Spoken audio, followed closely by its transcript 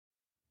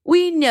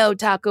We know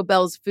Taco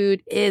Bell's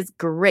food is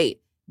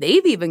great.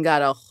 They've even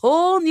got a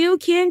whole new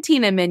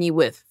cantina menu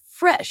with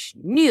fresh,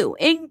 new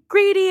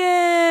ingredients.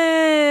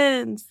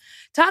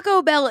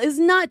 Taco Bell is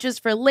not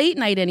just for late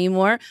night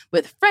anymore,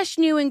 with fresh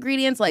new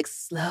ingredients like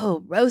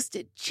slow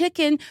roasted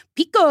chicken,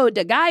 pico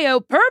de gallo,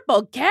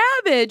 purple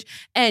cabbage,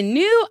 and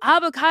new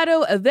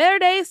avocado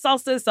verde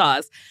salsa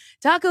sauce.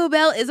 Taco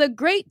Bell is a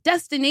great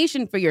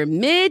destination for your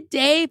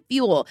midday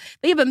fuel.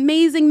 They have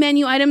amazing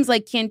menu items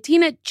like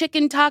cantina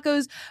chicken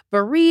tacos,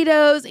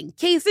 burritos, and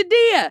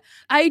quesadilla.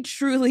 I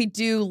truly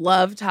do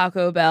love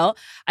Taco Bell.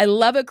 I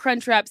love a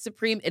Crunchwrap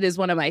Supreme. It is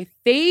one of my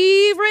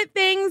favorite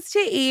things to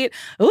eat.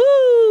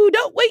 Ooh,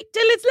 don't wait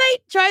till it's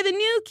late. Try the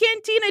new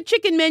cantina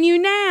chicken menu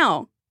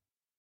now.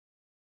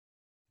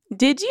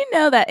 Did you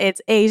know that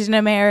it's Asian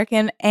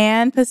American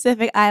and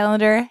Pacific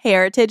Islander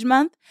Heritage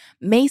Month?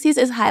 Macy's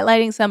is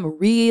highlighting some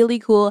really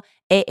cool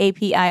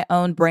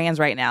AAPI-owned brands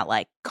right now,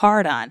 like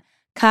Cardon,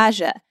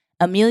 Kaja,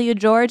 Amelia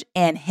George,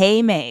 and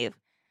Hey Mave.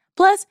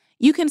 Plus,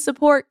 you can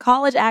support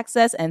college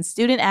access and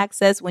student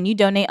access when you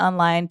donate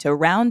online to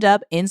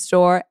Roundup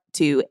in-store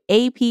to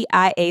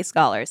APIA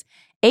Scholars.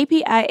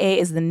 APIA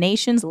is the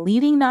nation's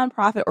leading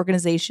nonprofit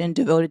organization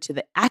devoted to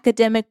the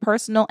academic,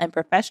 personal, and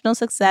professional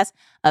success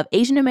of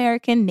Asian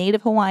American,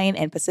 Native Hawaiian,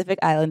 and Pacific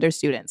Islander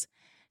students.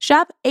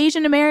 Shop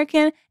Asian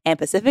American and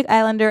Pacific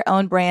Islander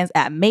owned brands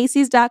at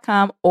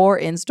Macy's.com or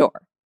in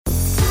store.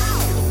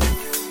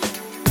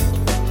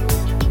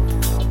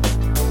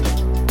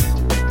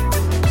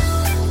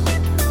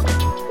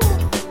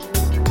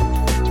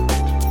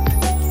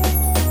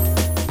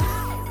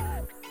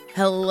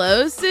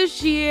 Hello,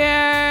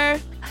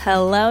 Sashir.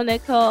 Hello,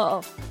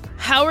 Nicole.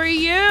 How are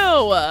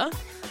you?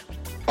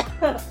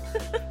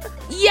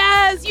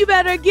 Yes, you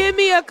better give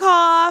me a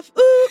cough.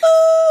 Ooh,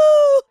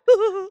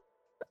 ooh.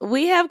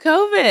 We have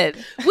COVID.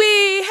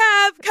 We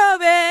have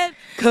COVID.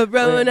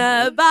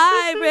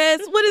 Coronavirus.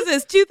 What is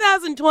this,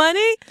 2020?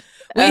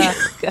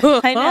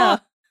 I know.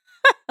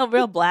 A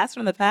real blast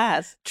from the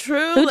past.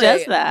 Truly. Who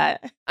does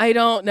that? I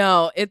don't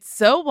know. It's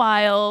so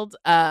wild.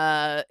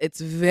 It's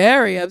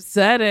very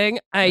upsetting.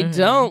 I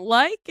don't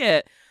like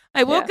it.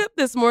 I woke up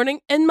this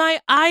morning and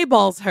my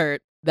eyeballs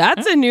hurt.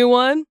 That's a new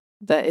one.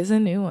 That is a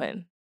new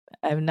one.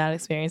 I've not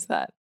experienced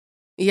that.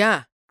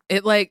 Yeah.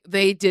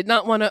 They did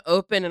not want to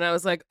open, and I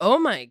was like, oh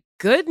my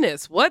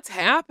goodness, what's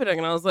happening?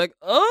 And I was like,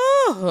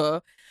 oh.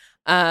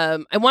 I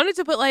wanted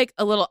to put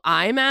a little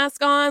eye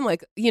mask on,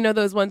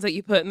 those ones that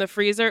you put in the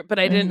freezer, but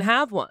I didn't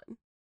have one. You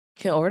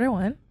can order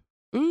one.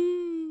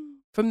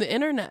 From the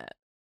internet.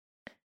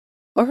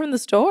 Or from the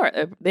store.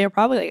 They're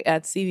probably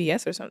at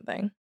CVS or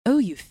something. Oh,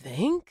 you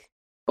think?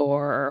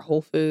 Or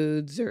Whole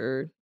Foods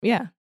or,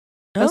 yeah.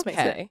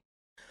 Okay.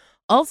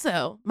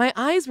 Also, my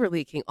eyes were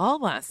leaking all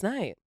last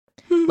night.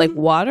 Like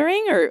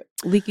watering or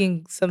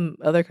leaking some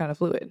other kind of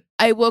fluid?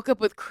 I woke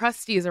up with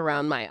crusties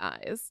around my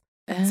eyes.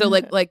 So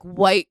like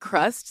white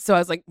crust. So I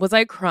was like, was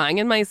I crying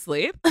in my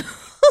sleep?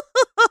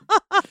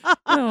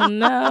 Oh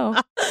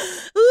no.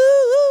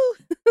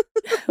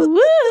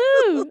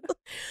 Woo!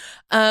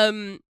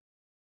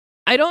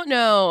 I don't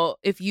know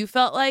if you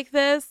felt like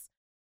this,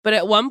 but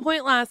at one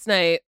point last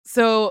night,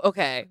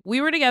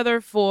 we were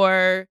together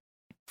for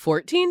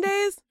 14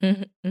 days.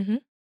 Mm-hmm.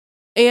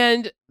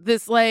 And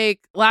this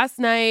last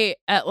night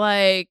at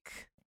I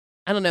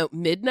don't know,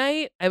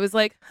 midnight, I was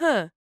like,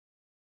 I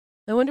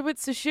wonder what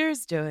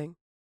Sashir's doing.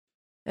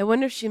 I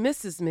wonder if she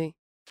misses me.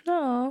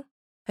 Oh.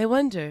 I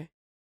wonder.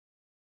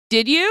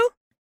 Did you?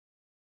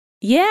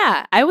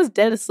 Yeah, I was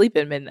dead asleep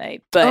at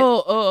midnight, but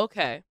Oh,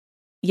 okay.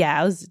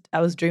 Yeah, I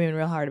was dreaming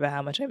real hard about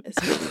how much I miss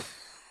you.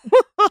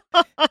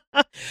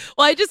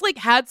 Well, I just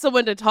had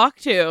someone to talk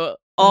to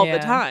all the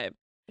time.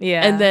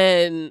 Yeah. And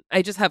then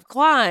I just have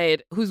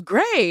Clyde, who's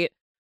great,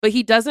 but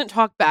he doesn't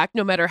talk back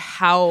no matter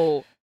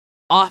how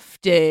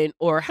often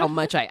or how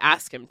much I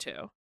ask him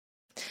to.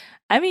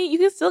 I mean, you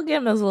can still get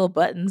him those little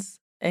buttons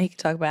and he can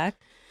talk back.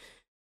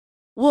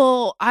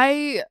 Well,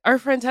 our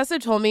friend Tessa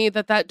told me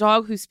that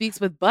dog who speaks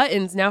with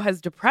buttons now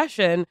has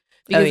depression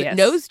because it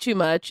knows too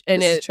much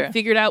and it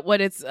figured out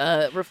what its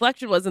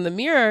reflection was in the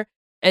mirror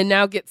and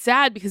now gets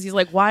sad because he's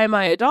like, why am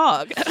I a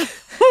dog?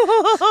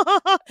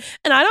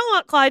 And I don't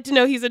want Clyde to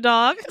know he's a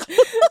dog.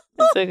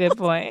 That's a good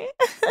point.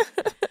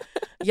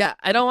 Yeah,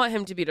 I don't want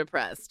him to be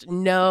depressed.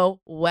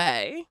 No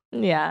way.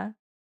 Yeah.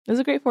 It was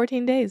a great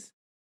 14 days.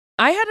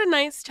 I had a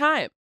nice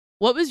time.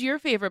 What was your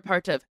favorite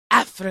part of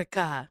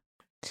Africa?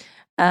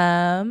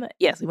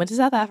 Yes, we went to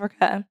South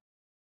Africa.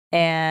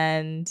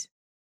 And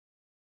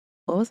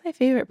what was my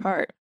favorite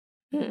part?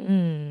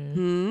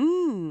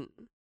 Maybe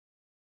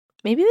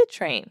the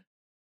train.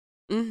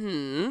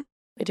 We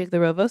took the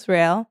Rovos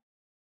Rail,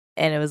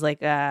 and it was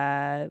like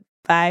a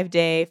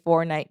 5-day,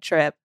 4-night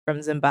trip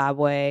from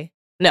Zimbabwe.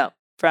 No,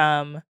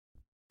 from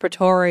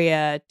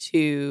Pretoria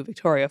to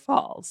Victoria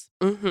Falls,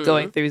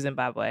 going through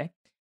Zimbabwe.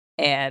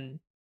 And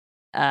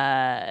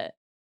yeah,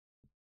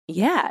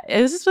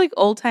 it was just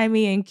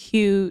old-timey and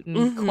cute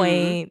and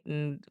quaint,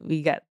 and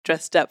we got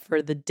dressed up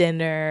for the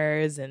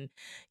dinners, and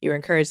you were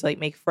encouraged to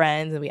make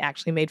friends, and we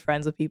actually made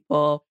friends with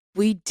people.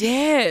 We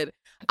did.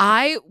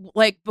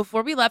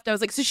 Before we left, I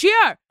was like,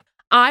 Sashir,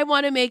 I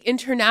want to make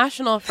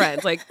international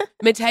friends. Like,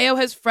 Mateo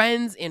has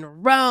friends in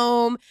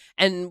Rome,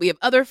 and we have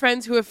other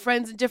friends who have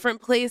friends in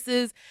different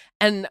places.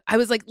 And I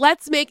was like,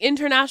 let's make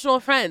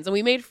international friends. And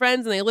we made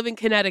friends, and they live in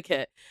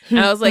Connecticut. And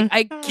I was like,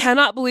 I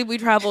cannot believe we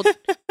traveled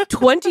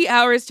 20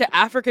 hours to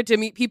Africa to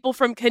meet people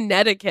from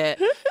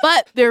Connecticut.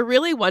 But they're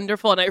really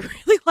wonderful, and I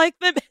really like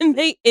them. And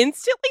they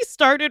instantly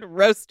started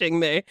roasting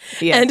me.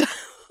 Yeah. And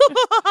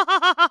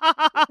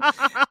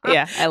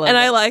yeah, I love and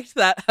that. I liked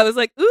that. I was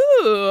like,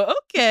 ooh,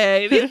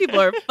 okay, these people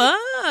are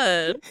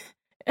fun.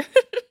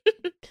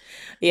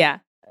 Yeah.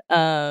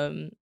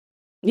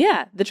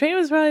 Yeah, the train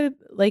was probably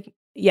like,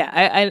 yeah,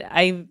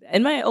 I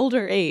in my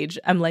older age,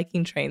 I'm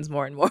liking trains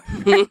more and more.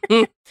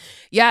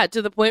 Yeah,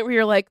 to the point where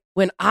you're like,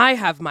 when I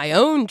have my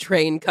own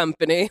train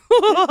company.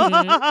 When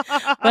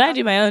I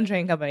do my own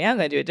train company, I'm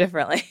gonna do it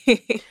differently.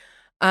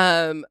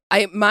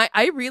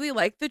 I really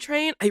liked the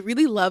train. I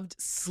really loved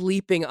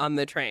sleeping on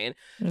the train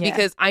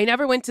because I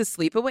never went to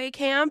sleepaway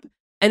camp,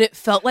 and it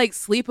felt like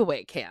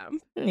sleepaway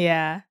camp.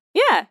 Yeah.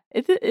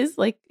 It is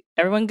like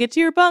everyone get to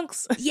your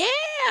bunks.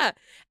 Yeah.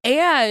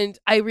 And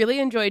I really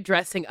enjoyed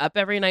dressing up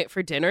every night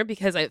for dinner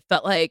because I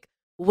felt like,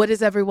 what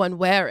is everyone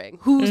wearing?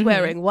 Who's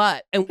wearing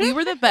what? And we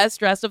were the best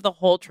dressed of the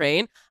whole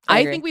train.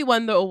 I think we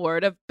won the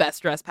award of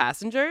best dressed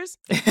passengers.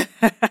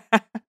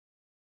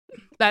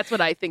 That's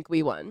what I think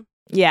we won.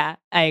 Yeah,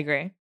 I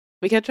agree.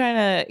 We kept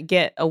trying to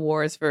get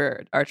awards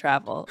for our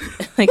travel,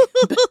 like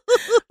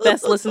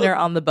best listener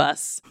on the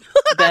bus,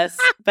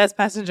 best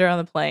passenger on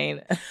the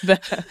plane, and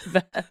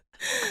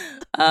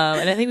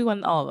I think we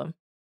won all of them.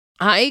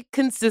 I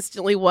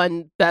consistently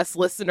won best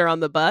listener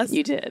on the bus.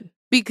 You did,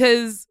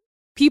 because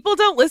people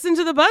don't listen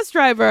to the bus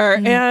driver,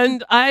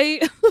 and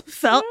I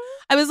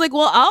was like,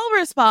 well, I'll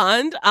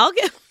respond. I'll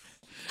get.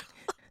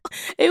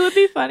 It would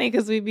be funny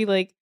because we'd be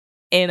like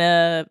in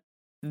a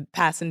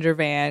passenger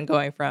van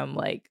going from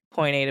like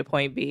point A to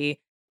point B,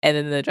 and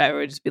then the driver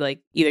would just be like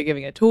either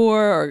giving a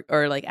tour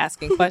or like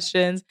asking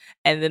questions,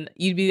 and then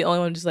you'd be the only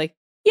one just like,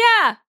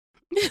 yeah,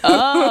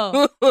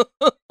 oh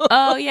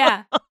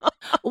yeah,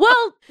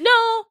 well,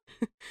 no,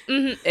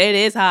 it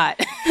is hot.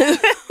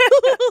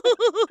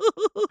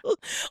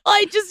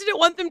 I just didn't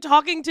want them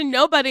talking to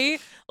nobody.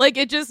 Like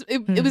it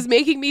was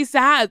making me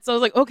sad, so I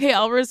was like, okay,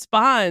 I'll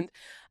respond.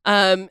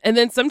 And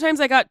then sometimes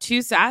I got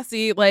too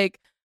sassy. Like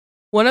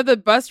one of the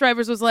bus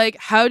drivers was like,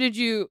 how do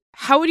you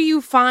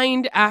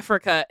find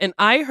Africa? And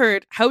I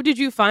heard, how did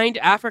you find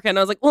Africa? And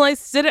I was like, well, I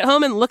sit at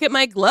home and look at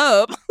my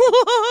globe.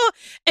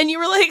 And you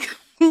were like,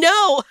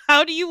 no,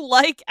 how do you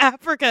like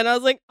Africa? And I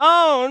was like,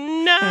 oh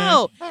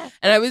no.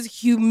 And I was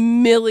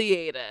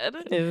humiliated.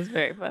 It was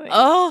very funny.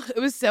 Oh, it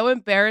was so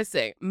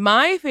embarrassing.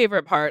 My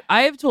favorite part,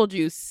 I have told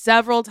you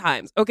several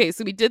times. Okay,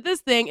 so we did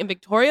this thing in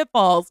Victoria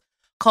Falls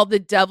called the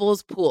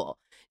Devil's Pool.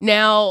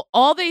 Now,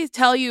 all they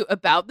tell you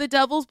about the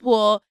Devil's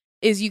Pool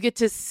is you get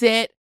to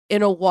sit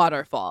in a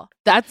waterfall.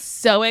 That's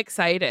so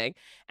exciting.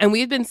 And we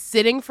had been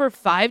sitting for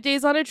 5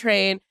 days on a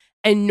train,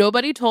 and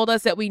nobody told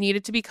us that we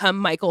needed to become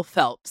Michael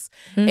Phelps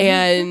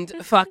and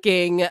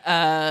fucking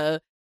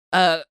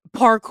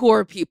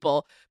parkour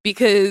people,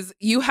 because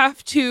you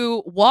have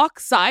to walk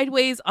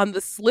sideways on the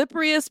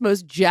slipperiest,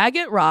 most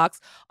jagged rocks.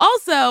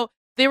 Also,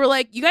 they were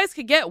like, you guys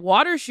could get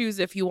water shoes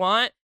if you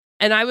want.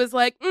 And I was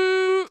like,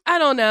 I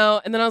don't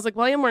know. And then I was like,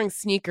 well, I am wearing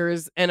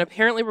sneakers, and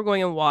apparently we're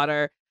going in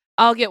water.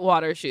 I'll get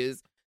water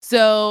shoes.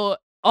 So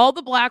all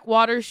the black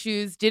water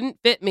shoes didn't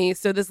fit me.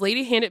 So this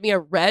lady handed me a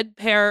red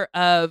pair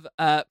of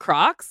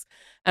Crocs.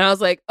 And I was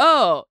like,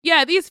 oh,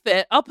 yeah, these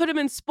fit. I'll put them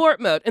in sport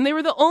mode. And they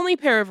were the only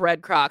pair of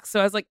red Crocs. So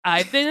I was like,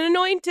 I've been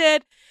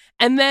anointed.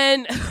 And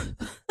then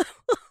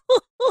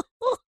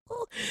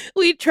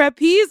we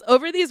trapeze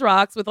over these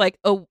rocks with like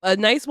a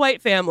nice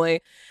white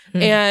family.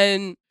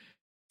 And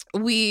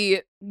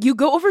you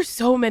go over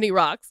so many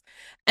rocks.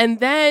 And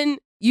then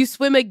you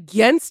swim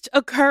against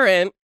a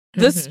current,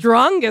 the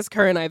strongest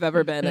current I've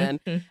ever been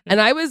in. And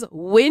I was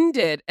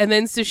winded. And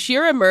then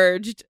Sashir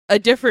emerged, a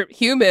different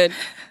human.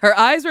 Her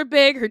eyes were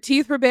big, her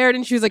teeth were bared,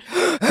 and she was like,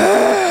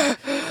 well,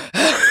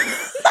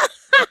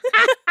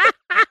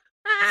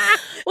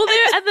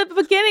 at the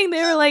beginning,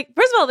 they were like,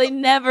 first of all, they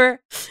never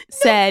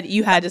said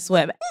you had to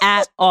swim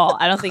at all.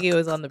 I don't think it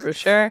was on the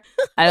brochure.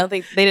 I don't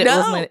think they didn't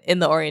listen in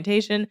the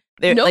orientation.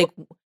 They're like,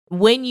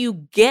 when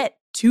you get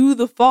to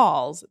the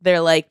falls, they're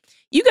like,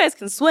 you guys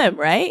can swim,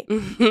 right?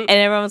 And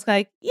everyone was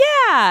like,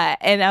 yeah.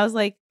 And I was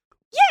like,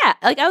 yeah.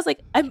 Like, I was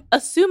like, I'm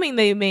assuming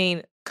they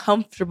mean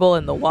comfortable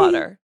in the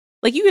water.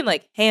 Like, you can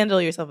like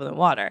handle yourself in the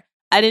water.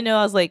 I didn't know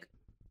I was like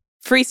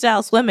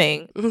freestyle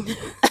swimming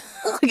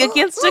like,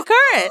 against a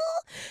current.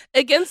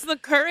 Against the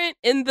current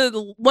in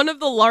one of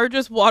the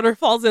largest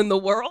waterfalls in the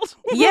world.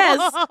 Yes.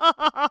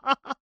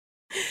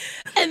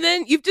 And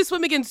then you have to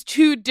swim against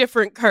two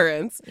different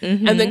currents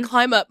and then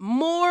climb up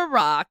more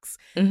rocks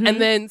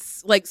and then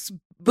like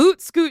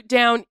boot scoot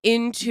down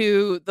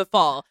into the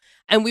fall.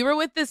 And we were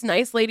with this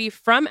nice lady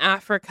from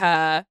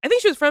Africa. I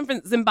think she was from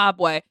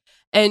Zimbabwe,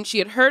 and she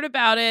had heard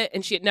about it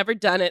and she had never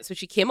done it. So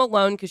she came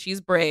alone because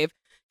she's brave.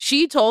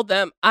 She told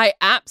them, I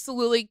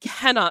absolutely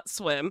cannot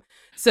swim.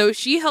 So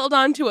she held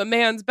on to a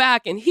man's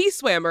back and he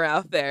swam her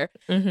out there.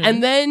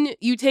 And then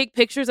you take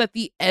pictures at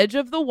the edge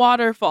of the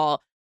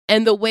waterfall.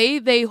 And the way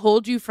they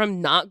hold you from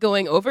not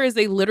going over is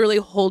they literally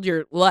hold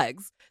your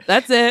legs.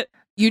 That's it.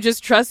 You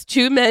just trust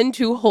two men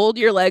to hold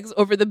your legs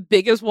over the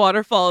biggest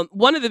waterfall,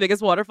 one of the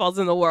biggest waterfalls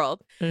in the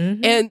world.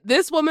 And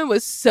this woman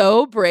was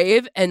so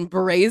brave and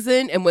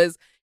brazen and was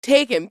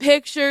taking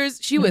pictures.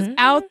 She was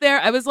out there.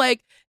 I was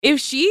like,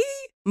 if she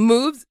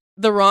moves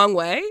the wrong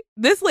way,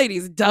 this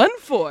lady's done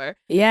for.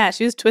 Yeah,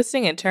 she was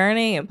twisting and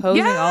turning and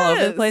posing all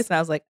over the place. And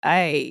I was like,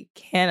 I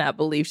cannot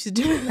believe she's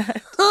doing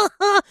that.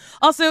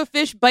 Also,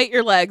 fish bite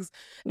your legs.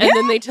 And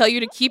then they tell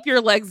you to keep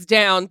your legs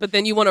down, but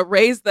then you want to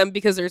raise them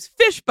because there's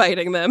fish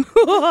biting them.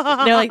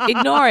 They're like,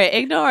 ignore it,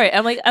 ignore it.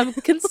 I'm like, I'm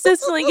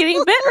consistently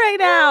getting bit right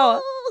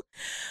now.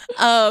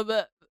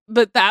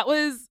 But that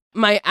was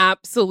my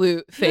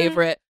absolute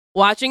favorite.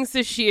 Watching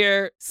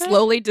Sashir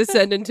slowly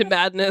descend into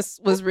madness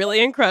was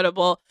really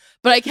incredible.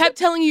 But I kept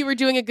telling you were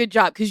doing a good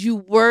job because you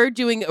were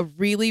doing a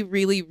really,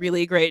 really,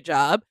 really great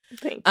job.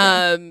 Thank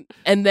you.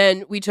 And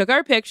then we took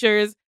our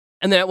pictures.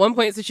 And then at one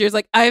point, Sashir's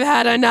like, I've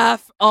had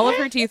enough. All of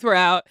her teeth were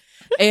out.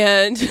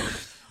 And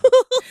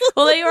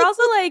well, they were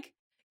also like,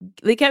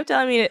 they kept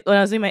telling me when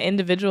I was doing my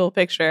individual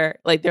picture,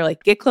 like, they're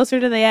like, get closer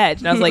to the edge.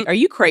 And I was like, are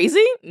you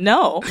crazy?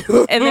 No.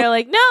 And they're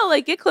like, no,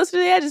 like, get closer to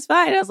the edge. It's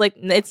fine. And I was like,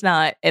 it's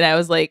not. And I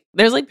was like,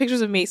 there's like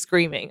pictures of me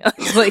screaming,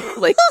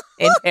 like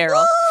in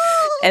peril.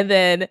 And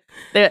then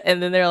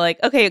they're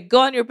like, okay,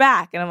 go on your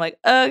back. And I'm like,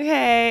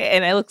 okay.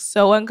 And I look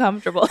so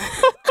uncomfortable.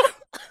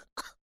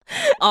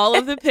 All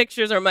of the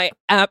pictures are my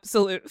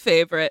absolute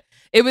favorite.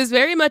 It was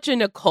very much a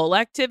Nicole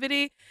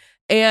activity.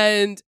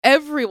 And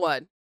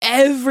everyone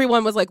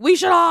was like, we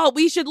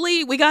should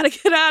leave. We got to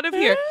get out of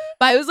here.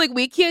 But I was like,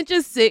 we can't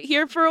just sit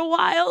here for a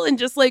while. And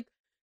just like,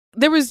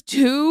 there was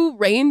 2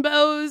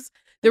 rainbows.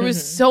 There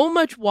was so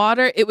much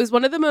water. It was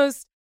one of the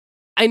most,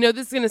 I know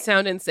this is going to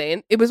sound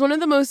insane. It was one of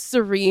the most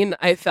serene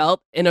I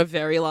felt in a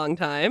very long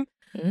time.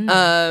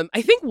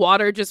 I think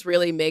water just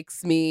really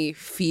makes me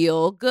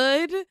feel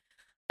good.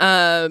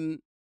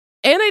 And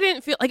I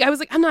didn't feel like, I was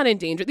like, I'm not in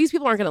danger. These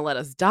people aren't going to let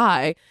us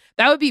die.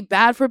 That would be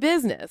bad for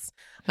business.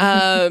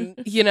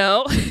 You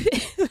know,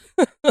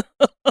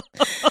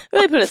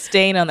 really put a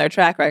stain on their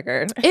track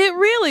record. It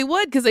really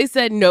would, because they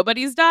said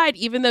nobody's died,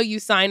 even though you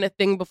sign a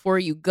thing before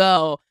you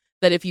go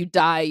that if you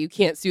die, you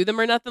can't sue them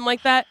or nothing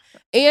like that.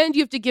 And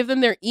you have to give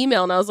them their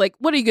email. And I was like,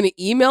 what, are you going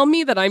to email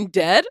me that I'm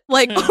dead?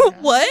 Like,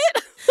 what?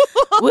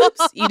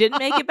 Whoops, you didn't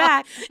make it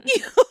back.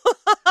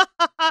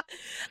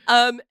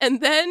 And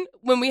then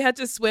when we had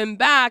to swim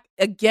back,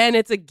 again,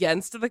 it's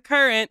against the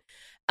current.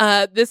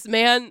 This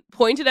man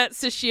pointed at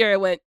Sashir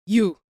and went,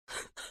 you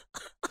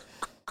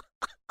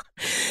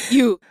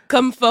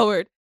come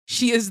forward.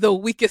 She is the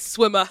weakest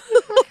swimmer.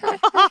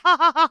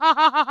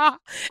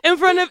 In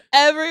front of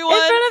everyone. In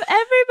front of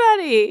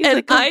everybody. He's and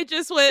like, I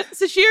just went,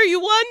 Sashir, you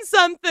won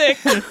something.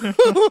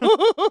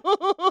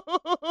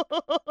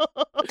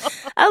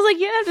 I was like,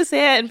 you don't have to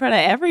say it in front of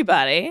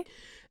everybody.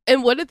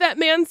 And what did that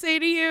man say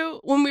to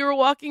you when we were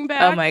walking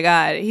back? Oh my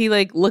God. He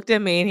like looked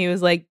at me and he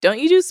was like, don't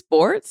you do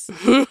sports?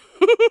 This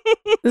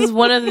is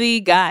one of the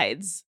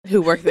guides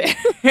who work there.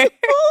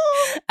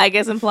 I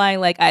guess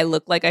implying like I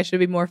look like I should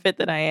be more fit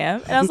than I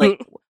am. And I was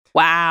like,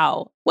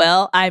 wow.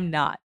 Well, I'm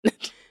not.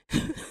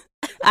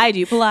 I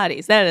do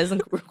Pilates. That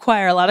doesn't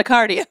require a lot of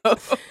cardio.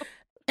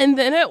 And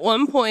then at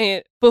one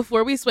point,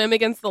 before we swam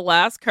against the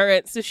last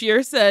current,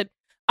 Sashir said,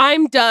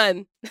 I'm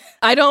done.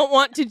 I don't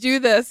want to do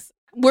this.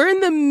 We're in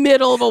the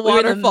middle of a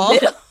waterfall.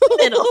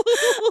 Middle.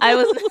 I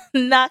was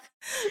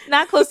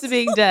not close to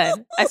being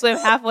done. I swam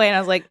halfway and I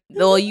was like,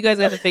 well, you guys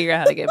have to figure out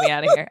how to get me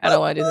out of here. I don't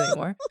want to do this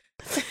anymore.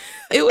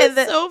 It was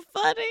so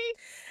funny.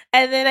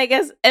 And then I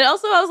guess, and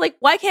also I was like,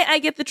 why can't I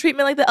get the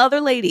treatment like the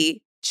other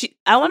lady?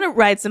 I want to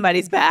ride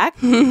somebody's back.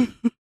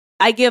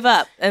 I give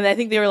up. And I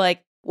think they were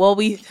like, well,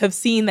 we have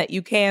seen that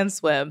you can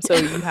swim, so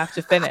you have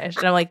to finish.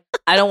 And I'm like,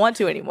 I don't want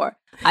to anymore.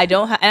 I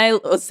don't have, and I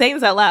was saying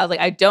this out loud. I was like,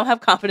 I don't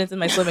have confidence in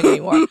my swimming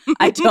anymore.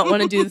 I don't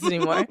want to do this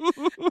anymore.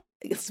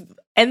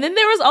 And then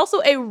there was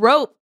also a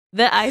rope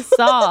that I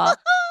saw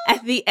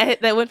at the end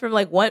that went from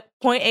like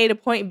point A to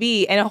point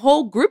B, and a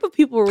whole group of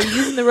people were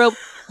using the rope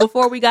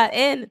before we got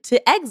in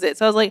to exit.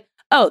 So I was like,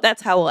 oh,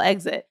 that's how we'll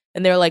exit.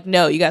 And they were like,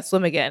 no, you got to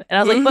swim again. And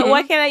I was like, but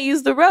why can't I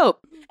use the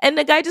rope? And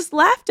the guy just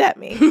laughed at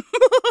me.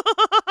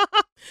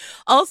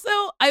 Also,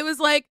 I was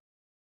like,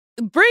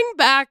 bring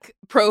back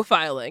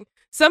profiling.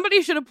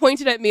 Somebody should have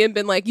pointed at me and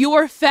been like, you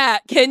are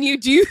fat. Do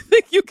you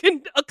think you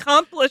can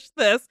accomplish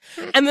this?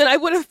 And then I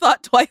would have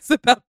thought twice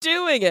about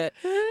doing it.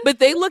 But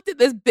they looked at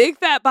this big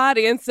fat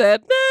body and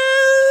said,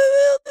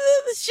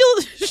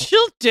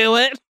 she'll do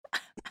it.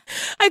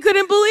 I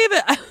couldn't believe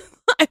it.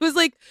 I was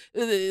like,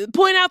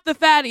 point out the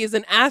fatties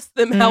and ask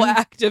them how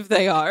active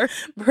they are.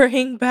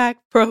 Bring back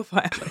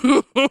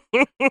profiling.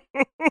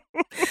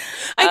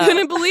 I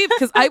couldn't believe,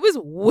 because I was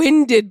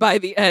winded by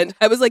the end.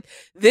 I was like,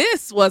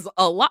 this was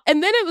a lot.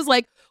 And then it was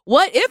like,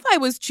 what if I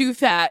was too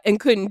fat and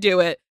couldn't do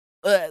it?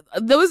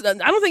 those, I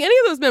don't think any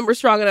of those men were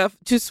strong enough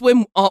to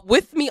swim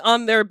with me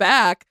on their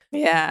back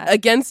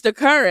against a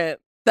current.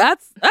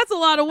 That's a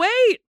lot of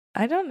weight.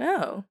 I don't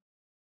know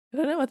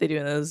what they do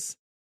in those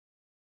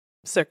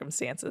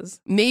circumstances.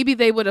 Maybe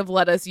they would have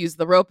let us use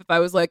the rope if I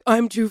was like,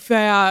 I'm too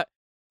fat.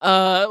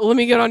 Let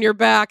me get on your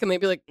back. And they'd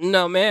be like,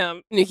 no,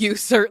 ma'am, you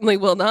certainly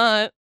will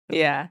not.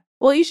 Yeah.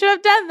 Well, you should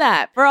have done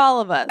that for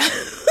all of us.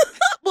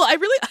 Well, I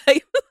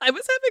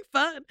was having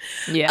fun.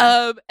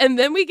 Yeah. And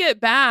then we get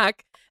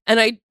back and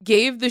I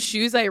gave the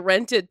shoes I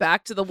rented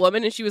back to the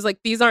woman and she was like,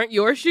 these aren't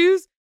your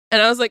shoes?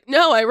 And I was like,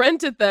 no, I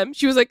rented them.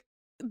 She was like,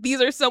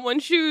 these are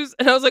someone's shoes.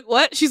 And I was like,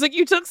 what? She's like,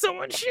 you took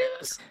someone's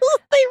shoes.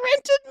 They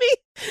rented me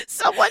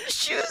someone's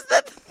shoes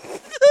that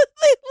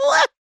they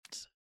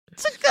left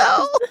to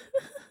go.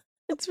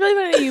 It's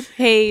really funny you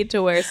paid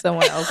to wear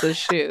someone else's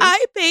shoes.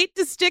 I paid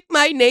to stick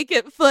my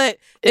naked foot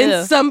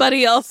in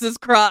somebody else's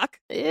crock.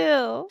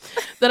 Ew.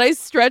 That I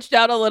stretched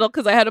out a little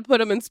because I had to put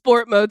them in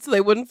sport mode so they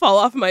wouldn't fall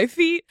off my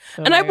feet.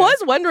 Oh and I was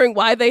wondering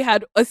why they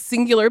had a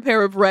singular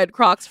pair of red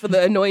Crocs for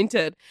the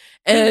anointed.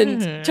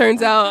 And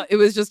turns out it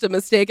was just a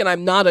mistake and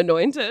I'm not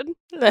anointed.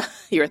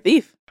 You're a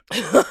thief.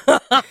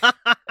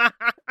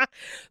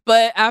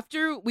 But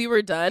after we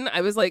were done,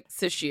 I was like,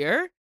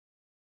 Sashir,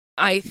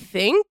 I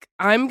think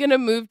I'm going to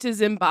move to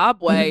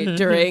Zimbabwe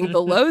during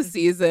the low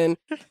season,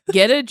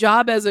 get a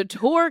job as a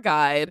tour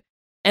guide,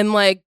 and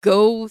like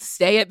go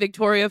stay at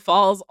Victoria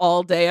Falls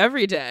all day,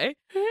 every day.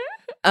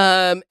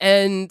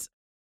 And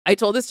I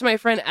told this to my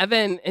friend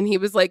Evan, and he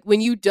was like,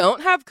 when you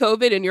don't have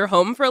COVID and you're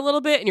home for a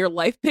little bit and your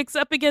life picks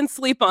up again,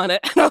 sleep on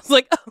it. And I was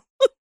like,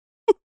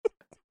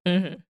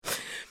 oh.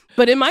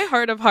 But in my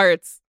heart of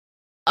hearts,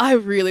 I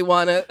really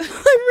want to.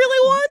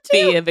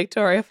 Be a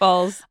Victoria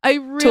Falls I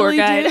really tour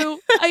guide. do.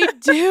 I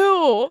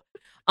do.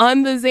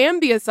 On the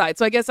Zambia side.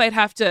 So I guess I'd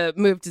have to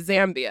move to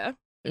Zambia,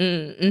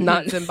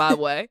 not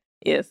Zimbabwe.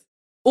 Yes.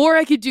 Or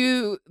I could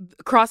do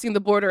crossing the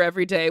border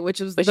every day,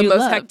 which is the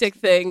most hectic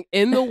thing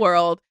in the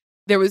world.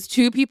 There was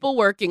 2 people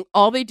working.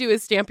 All they do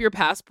is stamp your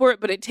passport,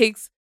 but it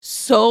takes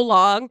so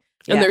long.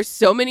 And there's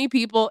so many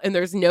people and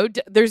there's no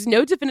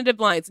definitive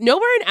lines.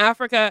 Nowhere in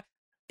Africa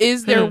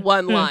is there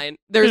one line.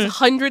 There's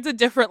hundreds of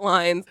different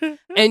lines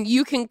and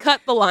you can cut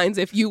the lines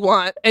if you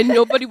want and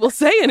nobody will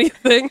say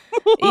anything.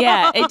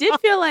 Yeah, it did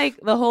feel like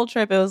the whole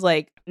trip, it was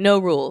like no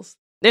rules.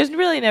 There's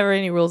really never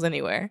any rules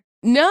anywhere.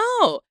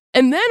 No.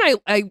 And then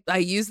I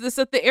used this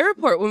at the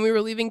airport when we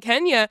were leaving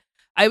Kenya.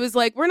 I was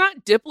like, we're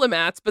not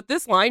diplomats, but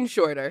this line's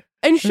shorter.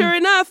 And sure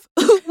enough,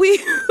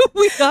 we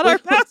got our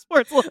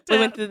passports looked We at.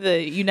 went through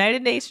the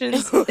United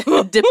Nations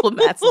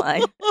diplomats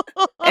line,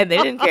 and they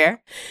didn't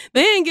care.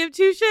 They didn't give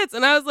 2 shits.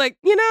 And I was like,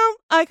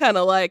 I kind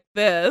of like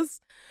this.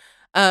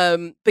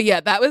 But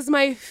yeah, that was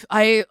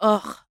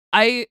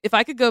if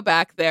I could go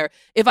back there,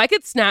 if I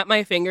could snap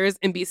my fingers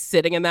and be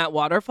sitting in that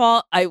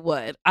waterfall, I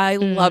would. I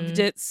loved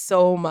it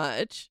so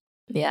much.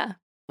 Yeah.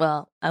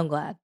 Well, I'm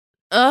glad.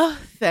 Oh,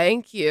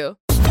 thank you.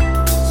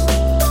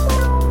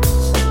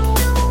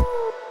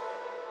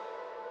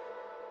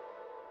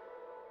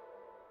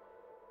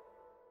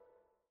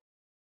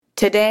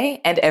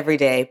 Today and every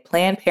day,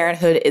 Planned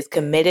Parenthood is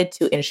committed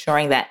to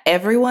ensuring that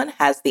everyone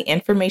has the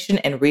information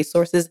and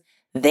resources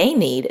they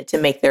need to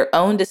make their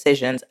own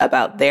decisions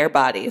about their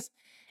bodies,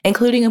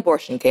 including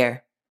abortion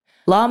care.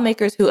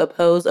 Lawmakers who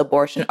oppose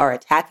abortion are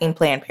attacking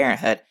Planned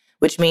Parenthood,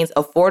 which means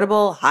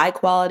affordable,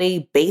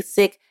 high-quality,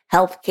 basic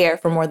health care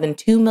for more than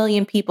 2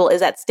 million people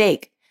is at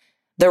stake.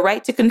 The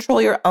right to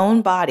control your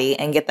own body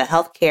and get the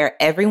health care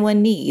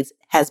everyone needs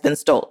has been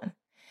stolen.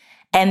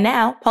 And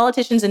now,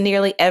 politicians in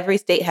nearly every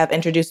state have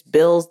introduced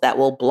bills that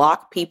will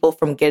block people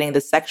from getting the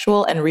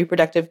sexual and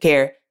reproductive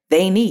care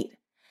they need.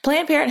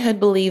 Planned Parenthood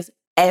believes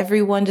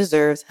everyone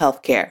deserves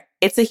health care.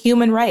 It's a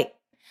human right.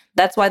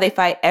 That's why they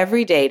fight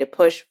every day to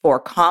push for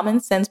common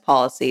sense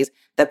policies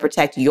that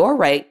protect your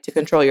right to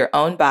control your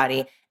own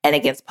body and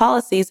against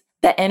policies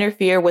that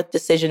interfere with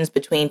decisions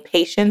between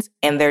patients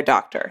and their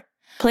doctor.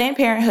 Planned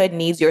Parenthood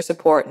needs your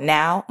support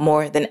now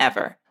more than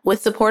ever. With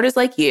supporters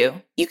like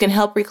you can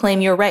help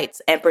reclaim your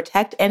rights and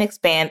protect and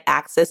expand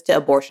access to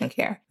abortion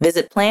care.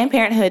 Visit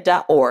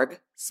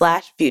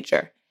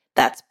PlannedParenthood.org/future.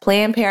 That's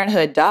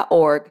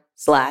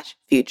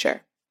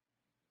PlannedParenthood.org/future.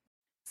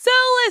 So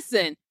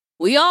listen,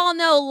 we all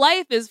know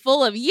life is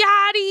full of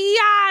yada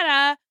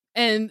yada.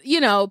 And,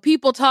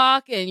 people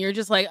talk and you're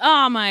just like,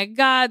 oh my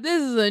God,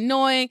 this is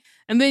annoying.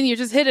 And then you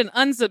just hit an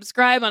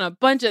unsubscribe on a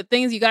bunch of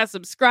things you got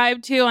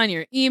subscribed to on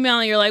your email.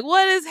 And you're like,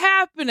 what is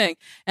happening?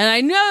 And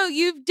I know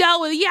you've dealt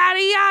with yada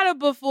yada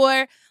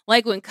before.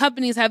 Like when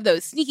companies have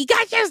those sneaky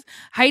gotchas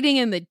hiding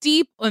in the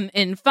deep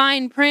in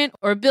fine print,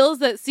 or bills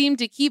that seem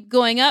to keep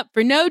going up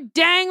for no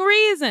dang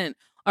reason.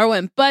 Or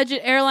when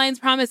budget airlines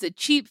promise a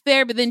cheap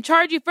fare but then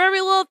charge you for every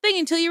little thing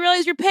until you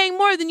realize you're paying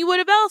more than you would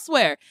have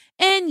elsewhere.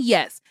 And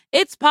yes,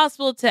 it's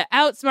possible to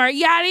outsmart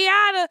yada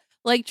yada,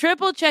 like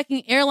triple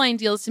checking airline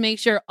deals to make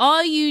sure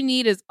all you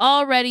need is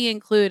already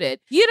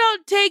included. You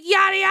don't take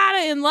yada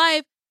yada in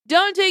life.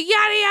 Don't take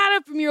yada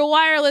yada from your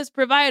wireless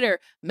provider.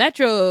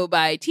 Metro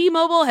by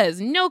T-Mobile has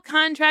no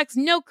contracts,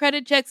 no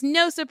credit checks,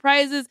 no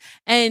surprises,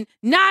 and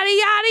nada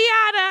yada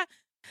yada.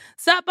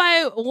 Stop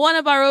by one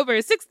of our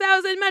over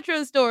 6,000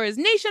 Metro stores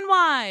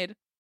nationwide.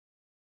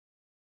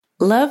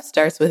 Love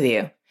starts with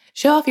you.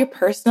 Show off your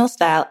personal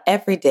style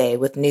every day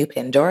with new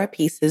Pandora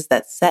pieces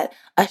that set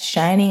a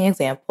shining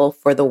example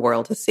for the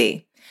world to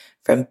see.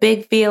 From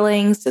big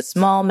feelings to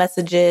small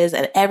messages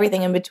and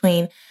everything in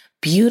between,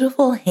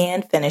 beautiful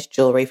hand-finished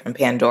jewelry from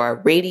Pandora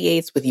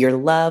radiates with your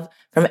love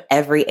from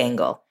every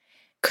angle.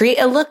 Create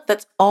a look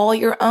that's all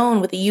your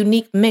own with a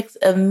unique mix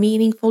of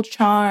meaningful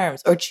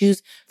charms, or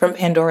choose from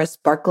Pandora's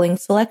sparkling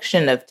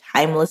selection of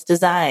timeless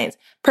designs,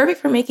 perfect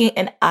for making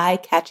an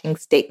eye-catching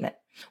statement.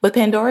 With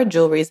Pandora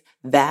Jewelry's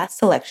vast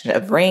selection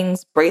of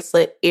rings,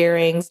 bracelet,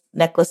 earrings,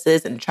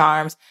 necklaces, and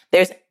charms,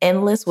 there's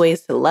endless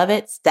ways to love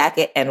it, stack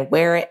it, and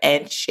wear it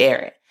and share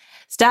it.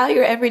 Style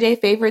your everyday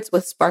favorites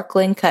with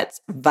sparkling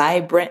cuts,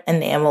 vibrant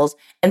enamels,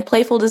 and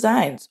playful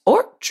designs,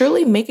 or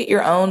truly make it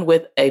your own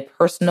with a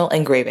personal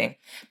engraving.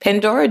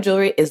 Pandora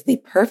Jewelry is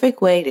the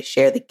perfect way to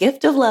share the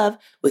gift of love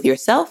with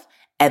yourself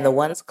and the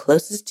ones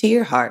closest to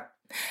your heart.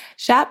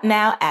 Shop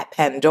now at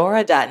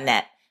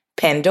pandora.net.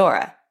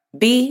 Pandora.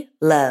 Be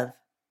love.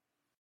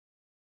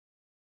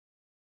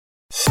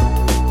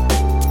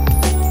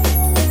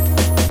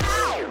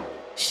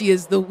 She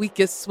is the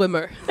weakest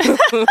swimmer.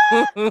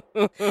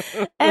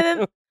 And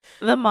then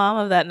the mom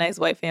of that nice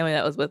white family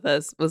that was with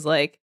us was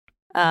like,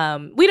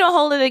 we don't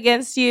hold it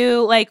against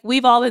you. Like,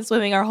 we've all been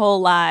swimming our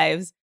whole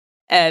lives.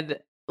 And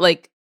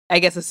like, I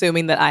guess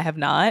assuming that I have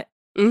not.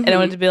 Mm-hmm. And I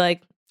wanted to be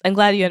like, I'm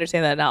glad you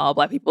understand that not all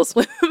Black people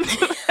swim.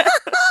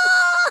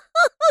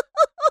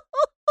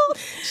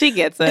 She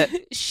gets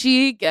it.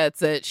 She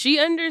gets it. She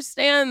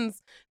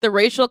understands the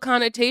racial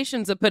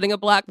connotations of putting a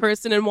Black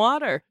person in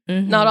water.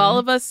 Mm-hmm. Not all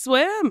of us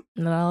swim.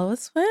 Not all of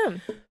us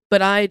swim.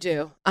 But I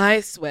do.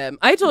 I swim.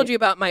 I told you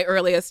about my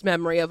earliest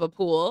memory of a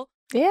pool.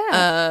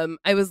 Yeah.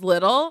 I was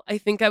little. I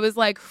think I was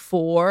like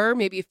 4,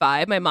 maybe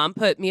 5. My mom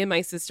put me and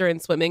my sister in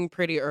swimming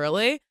pretty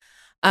early.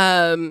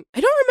 I don't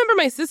remember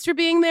my sister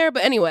being there,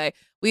 but anyway,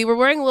 we were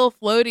wearing little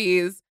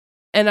floaties.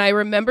 And I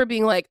remember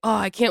being like, oh,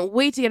 I can't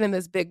wait to get in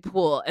this big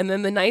pool. And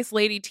then the nice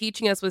lady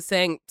teaching us was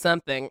saying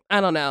something.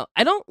 I don't know.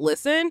 I don't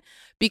listen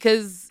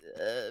because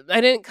I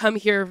didn't come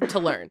here to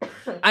learn.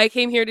 I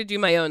came here to do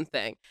my own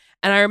thing.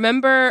 And I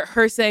remember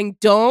her saying,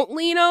 don't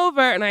lean over.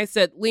 And I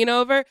said, lean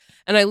over.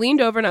 And I leaned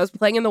over and I was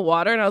playing in the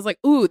water. And I was like,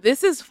 ooh,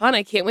 this is fun.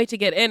 I can't wait to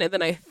get in. And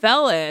then I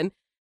fell in.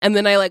 And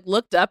then I like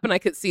looked up and I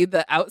could see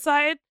the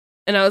outside.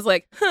 And I was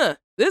like,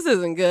 this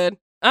isn't good.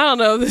 I don't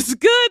know. This is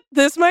good.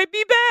 This might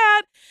be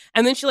bad.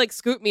 And then she like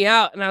scooped me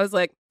out. And I was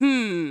like,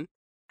 I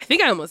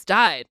think I almost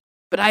died.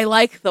 But I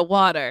like the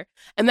water.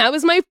 And that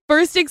was my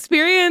first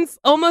experience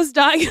almost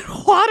dying in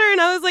water. And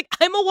I was like,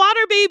 I'm a water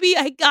baby.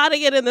 I gotta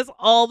get in this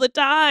all the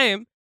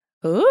time.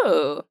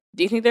 Ooh.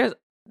 Do you think there's,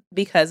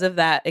 because of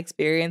that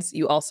experience,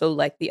 you also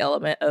like the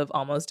element of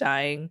almost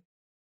dying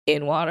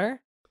in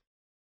water?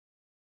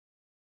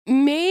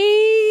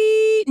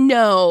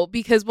 No,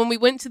 because when we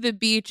went to the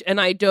beach and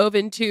I dove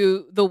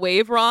into the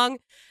wave wrong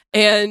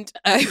and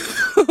I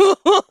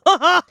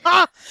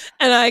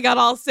and I got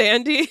all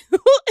sandy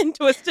and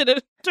twisted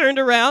and turned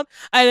around,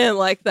 I didn't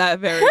like that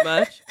very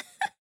much.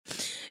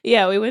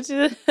 Yeah, we went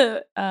to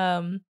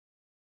the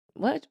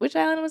which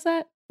island was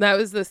that? That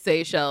was the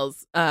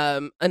Seychelles,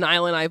 an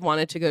island I've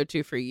wanted to go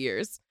to for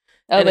years.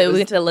 Oh, but we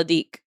went to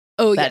Ladique.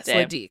 Oh, that yes,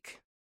 day. Ladique.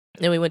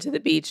 Then we went to the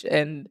beach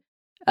and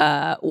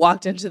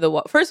walked into the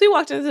water. First, we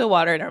walked into the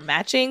water in our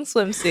matching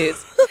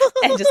swimsuits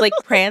and just like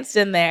pranced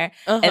in there.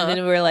 And then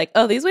we were like,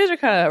 oh, these waves are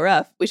kind of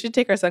rough. We should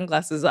take our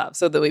sunglasses off.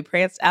 So that we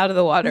pranced out of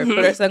the water,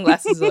 put our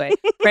sunglasses away,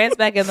 pranced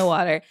back in the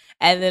water.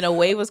 And then a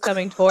wave was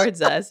coming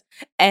towards us.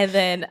 And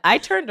then I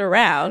turned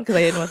around because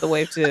I didn't want the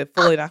wave to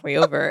fully knock me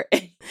over.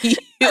 And you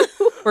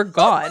were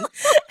gone.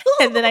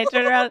 And then I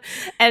turned around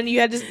and you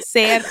had just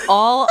sand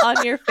all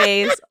on your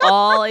face,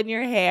 all in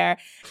your hair.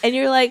 And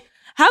you're like,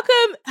 how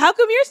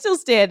come you're still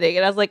standing?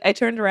 And I was like, I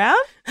turned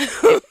around,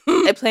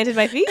 I planted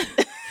my feet.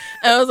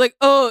 And I was like,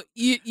 oh,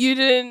 you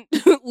didn't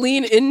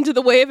lean into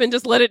the wave and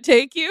just let it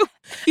take you?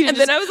 And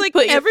then I was like,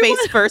 put your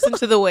face first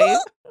into the wave.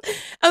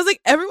 I was like,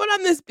 everyone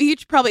on this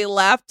beach probably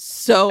laughed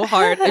so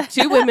hard at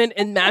 2 women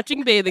in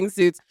matching bathing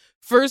suits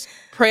first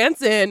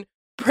prance in,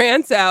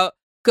 prance out,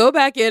 go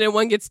back in, and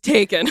one gets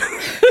taken.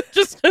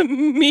 Just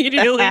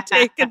immediately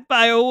taken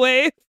by a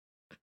wave.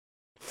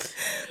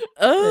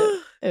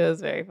 It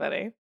was very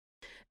funny.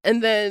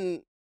 And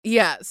then,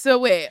 yeah, so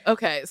wait,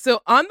 okay.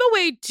 So on the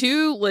way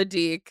to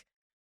Ladique,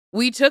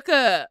 we took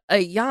a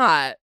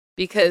yacht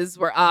because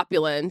we're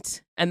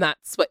opulent and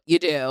that's what you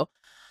do.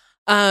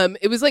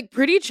 It was like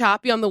pretty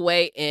choppy on the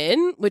way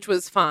in, which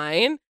was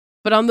fine.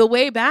 But on the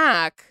way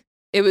back,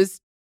 it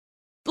was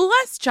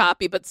less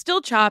choppy, but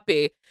still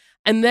choppy.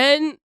 And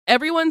then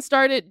everyone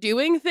started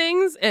doing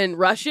things and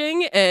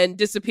rushing and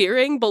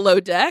disappearing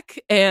below deck.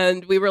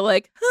 And we were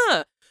like,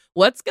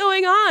 what's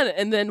going on?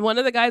 And then one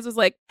of the guys was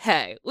like,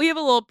 hey, we have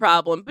a little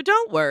problem, but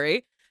don't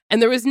worry.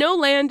 and there was no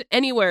land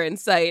anywhere in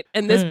sight.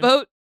 And this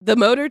boat, the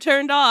motor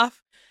turned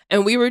off,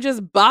 and we were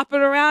just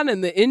bopping around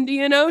in the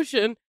Indian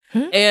Ocean.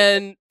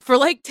 And for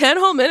like 10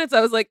 whole minutes,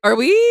 I was like, are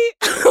we?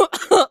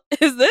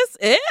 Is this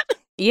it?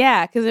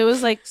 Yeah, because it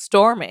was like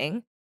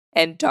storming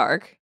and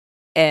dark,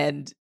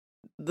 and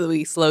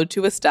we slowed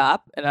to a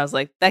stop, and I was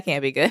like, that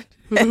can't be good.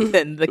 And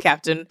then the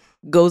captain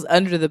goes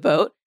under the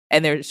boat,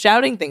 and they're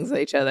shouting things at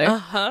each other.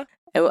 Uh-huh.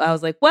 And I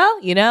was like, well,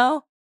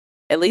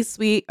 at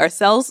least our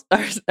cell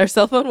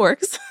phone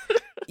works.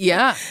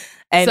 Yeah.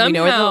 And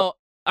somehow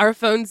our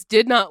phones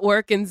did not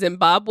work in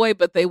Zimbabwe,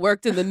 but they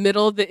worked in the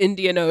middle of the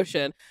Indian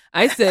Ocean.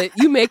 I said,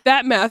 you make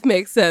that math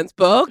make sense,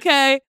 but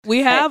okay, we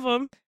have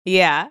them.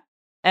 Yeah.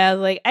 And I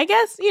was like, I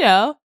guess,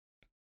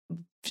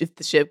 if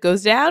the ship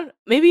goes down,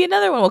 maybe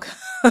another one will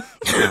come.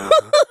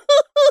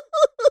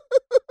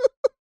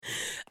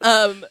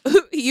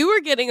 You were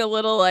getting a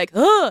little like,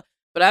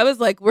 but I was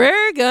like,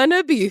 we're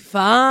gonna be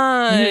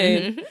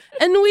fine.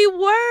 And we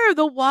were.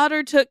 The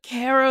water took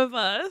care of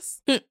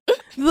us. The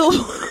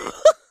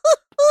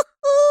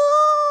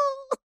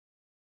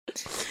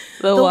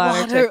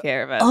water took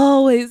care of us.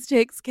 Always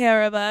takes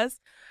care of us.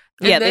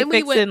 Yeah, they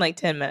fixed it in like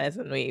 10 minutes,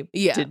 and we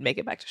did make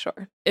it back to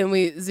shore. And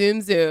we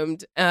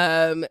zoomed.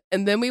 And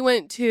then we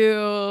went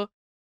to,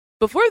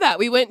 before that,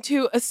 we went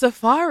to a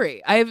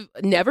safari. I've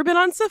never been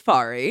on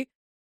safari.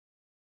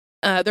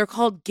 They're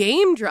called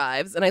game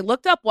drives. And I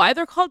looked up why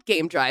they're called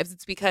game drives.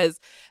 It's because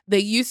they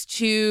used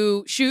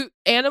to shoot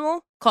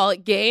animal, call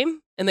it game,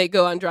 and they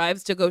go on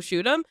drives to go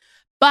shoot them.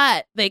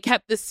 But they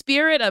kept the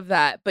spirit of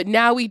that. But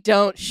now we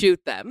don't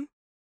shoot them.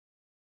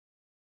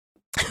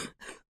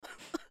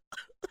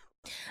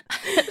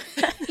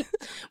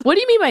 What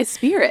do you mean by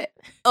spirit?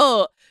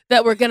 Oh,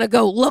 that we're gonna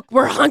go, look,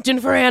 we're hunting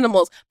for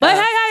animals. But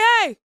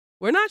hey,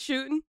 we're not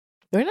shooting.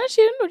 We're not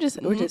shooting.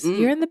 We're just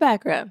here in the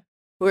background.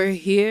 We're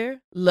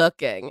here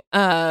looking.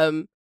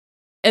 And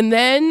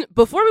then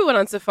before we went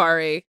on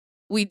safari,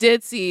 we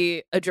did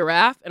see a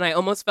giraffe, and I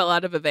almost fell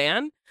out of a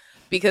van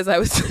because I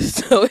was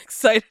so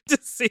excited to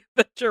see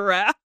the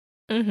giraffe.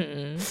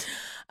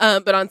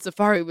 But on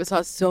safari, we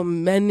saw so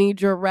many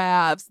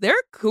giraffes. They're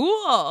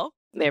cool.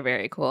 They're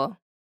very cool.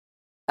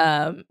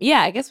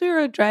 Yeah, I guess we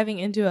were driving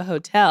into a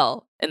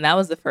hotel, and that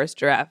was the first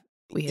giraffe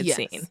we had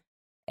seen.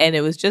 And it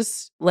was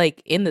just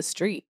like in the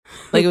street.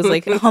 Like it was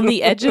like on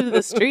the edge of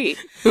the street.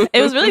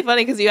 It was really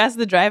funny because you asked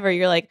the driver,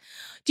 you're like,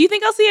 do you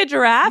think I'll see a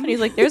giraffe? And he's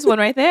like, there's one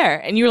right there.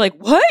 And you were like,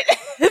 what?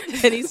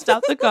 And he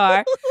stopped the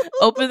car,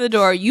 opened the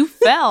door. You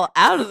fell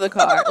out of the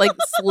car, like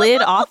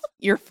slid off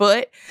your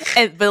foot,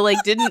 but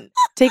like didn't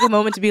take a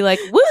moment to be like,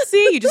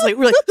 whoopsie. You just like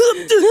were like,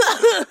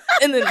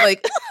 and then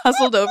like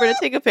hustled over to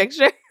take a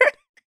picture.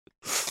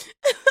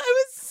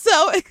 I was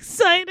so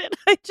excited.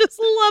 I just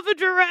love a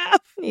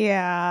giraffe.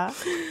 Yeah.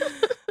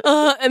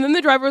 And then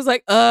the driver was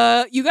like,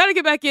 you got to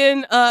get back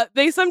in.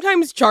 They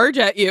sometimes charge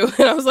at you.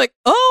 And I was like,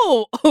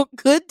 oh,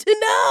 good to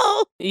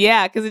know.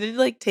 Yeah, because it did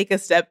like take a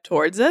step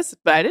towards us,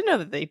 but I didn't know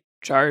that they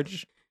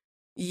charge.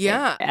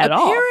 Yeah. At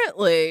all.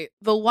 Apparently,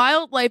 the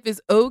wildlife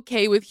is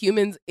okay with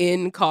humans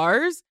in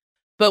cars,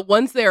 but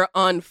once they're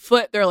on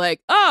foot, they're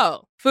like,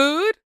 oh,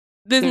 food?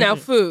 This is now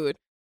food.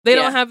 They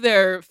don't have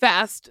their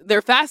fast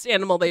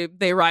animal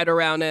they ride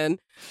around in,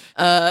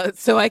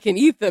 so I can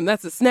eat them.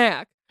 That's a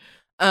snack.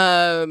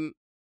 Yeah,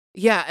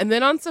 and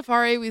then on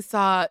safari we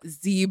saw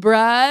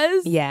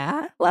zebras.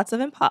 Yeah, lots of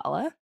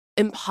impala,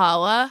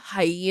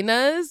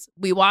 hyenas.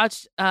 We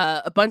watched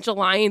a bunch of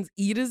lions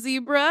eat a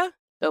zebra.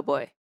 Oh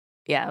boy,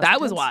 yeah, that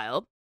was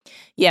wild.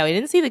 Yeah, we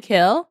didn't see the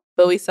kill,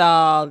 but we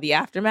saw the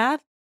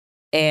aftermath,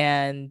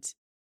 and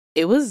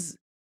it was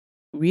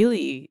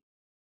really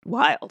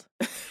wild.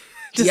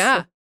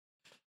 Yeah.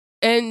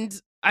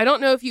 And I don't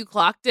know if you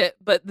clocked it,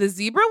 but the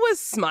zebra was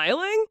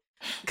smiling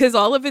because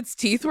all of its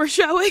teeth were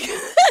showing.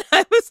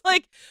 I was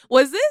like,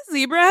 was this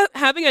zebra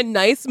having a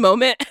nice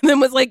moment and then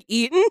was like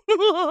eaten?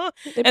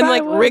 And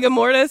like rigor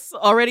mortis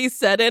already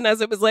set in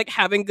as it was like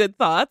having good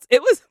thoughts.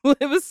 It was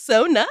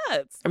so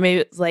nuts. Or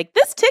maybe it was like,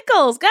 this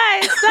tickles,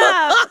 guys,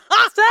 stop.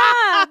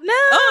 Stop. No.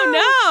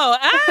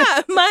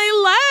 Oh no.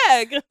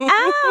 My leg.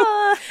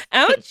 Ow.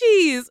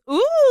 Ouchies.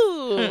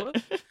 Ooh.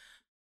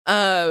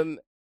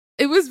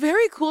 It was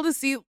very cool to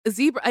see a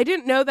zebra. I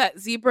didn't know that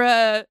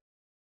zebra,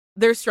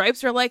 their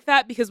stripes are like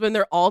that because when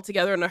they're all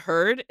together in a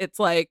herd, it's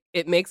like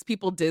it makes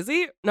people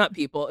dizzy. Not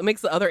people. It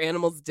makes the other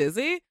animals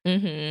dizzy.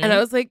 And I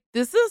was like,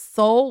 this is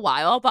so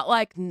wild, but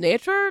like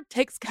nature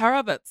takes care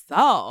of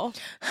itself.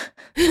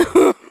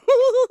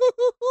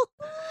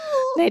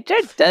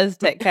 Nature does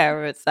take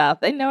care of itself.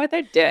 They know what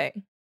they're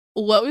doing.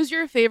 What was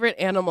your favorite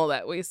animal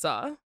that we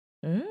saw?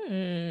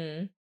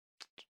 I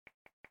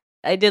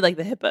did like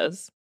the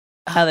hippos.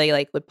 How they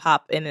like would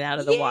pop in and out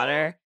of the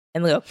water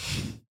and go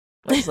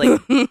just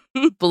like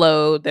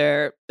blow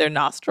their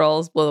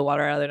nostrils, blow the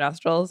water out of their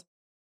nostrils.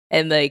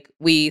 And like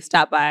we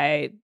stopped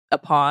by a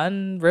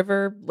pond,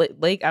 river,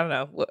 lake, I don't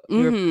know.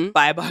 We were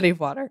by a body of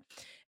water.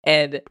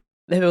 And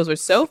the hippos were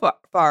so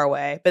far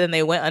away, but then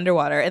they went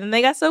underwater and then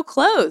they got so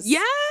close.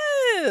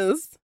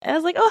 Yes. And I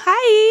was like,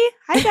 oh,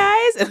 hi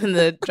guys. And then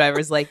the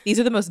driver's like, these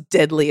are the most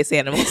deadliest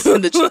animals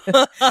in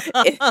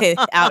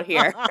the out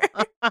here.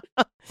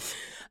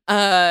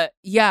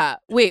 Yeah.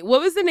 Wait,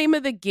 what was the name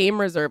of the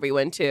game reserve we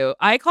went to?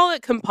 I call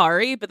it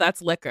Campari, but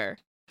that's liquor.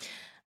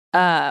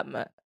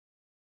 Kapama.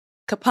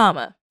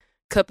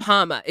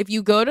 If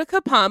you go to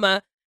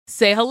Kapama,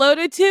 say hello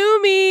to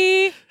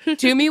Toomey.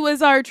 Toomey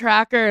was our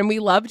tracker and we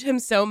loved him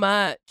so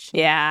much.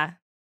 Yeah.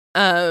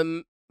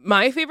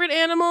 My favorite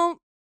animal,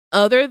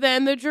 other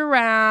than the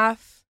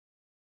giraffe,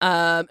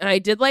 and I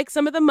did like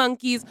some of the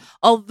monkeys,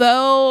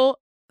 although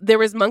there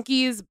was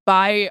monkeys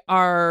by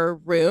our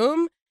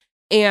room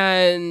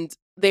and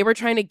they were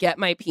trying to get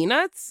my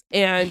peanuts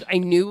and I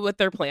knew what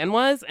their plan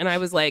was. And I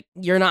was like,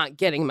 you're not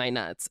getting my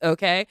nuts.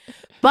 Okay.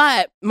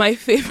 But my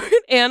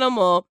favorite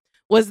animal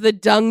was the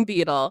dung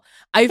beetle.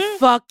 I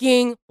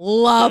fucking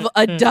love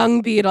a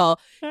dung beetle.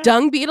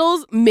 Dung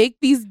beetles make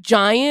these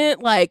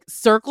giant like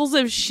circles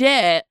of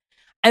shit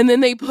and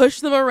then they push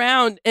them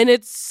around and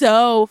it's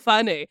so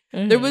funny.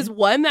 There was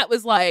one that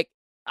was like,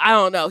 I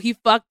don't know, he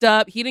fucked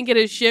up. He didn't get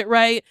his shit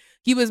right.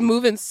 He was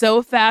moving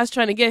so fast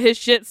trying to get his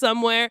shit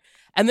somewhere.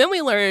 And then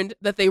we learned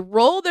that they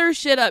roll their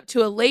shit up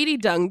to a lady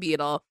dung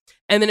beetle.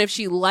 And then if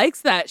she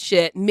likes that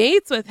shit,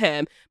 mates with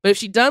him. But if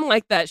she doesn't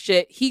like that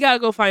shit, he got to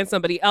go find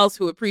somebody else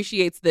who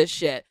appreciates this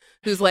shit,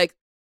 who's like,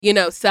 you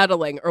know,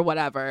 settling or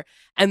whatever.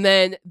 And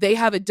then they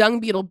have a dung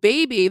beetle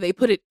baby. They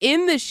put it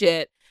in the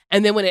shit.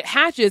 And then when it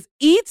hatches,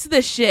 eats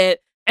the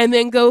shit and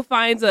then go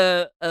finds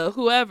a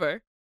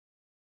whoever.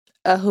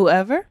 A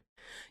whoever?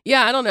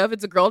 Yeah, I don't know. If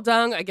it's a girl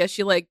dung, I guess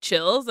she like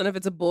chills. And if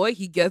it's a boy,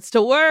 he gets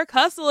to work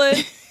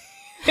hustling.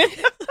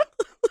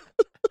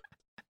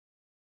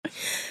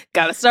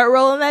 Gotta start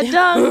rolling that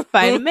dung.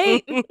 Find a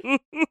mate.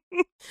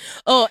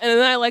 Oh, and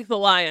then I like the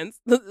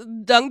lions.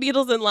 The dung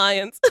beetles and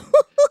lions.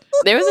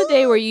 There was a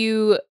day where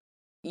you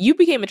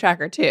became a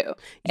tracker too.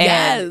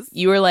 And yes.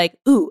 You were like,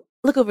 ooh,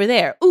 look over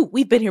there. Ooh,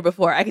 we've been here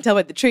before. I can tell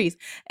by the trees.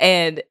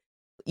 And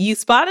you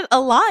spotted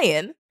a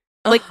lion.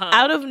 Like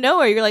out of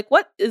nowhere, you're like,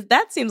 "What is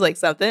that? Seems like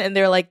something." And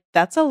they're like,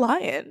 "That's a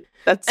lion.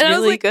 That's and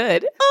really like,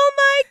 good." Oh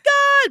my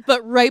god!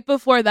 But right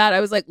before that, I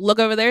was like, "Look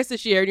over there,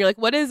 Sashir," and you're like,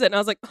 "What is it?" And I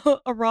was like, oh,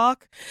 "A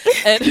rock."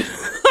 And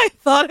I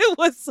thought it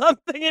was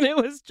something, and it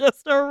was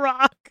just a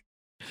rock.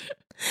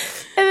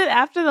 And then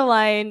after the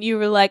lion, you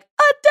were like,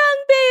 "A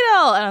dung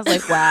beetle," and I was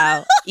like,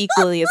 "Wow,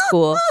 equally as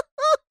cool."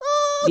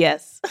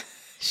 Yes,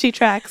 she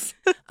tracks.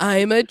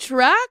 I'm a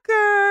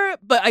tracker,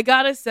 but I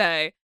gotta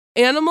say,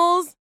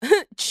 animals.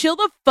 Chill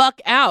the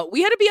fuck out.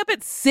 We had to be up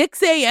at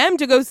 6 a.m.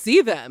 to go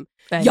see them.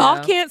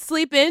 Y'all can't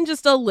sleep in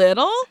just a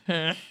little?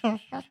 That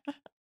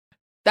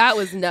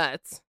was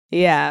nuts.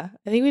 Yeah.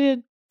 I think we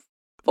did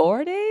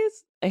 4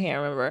 days. I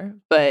can't remember.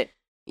 But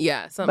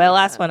yeah, by the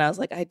last one, I was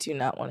like, I do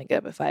not want to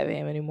get up at 5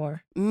 a.m.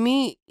 anymore.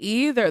 Me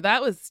either.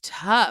 That was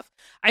tough.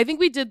 I think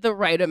we did the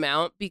right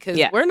amount because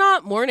we're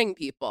not morning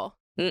people.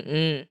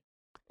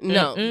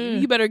 No,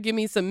 you better give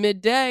me some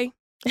midday.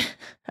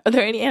 Are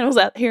there any animals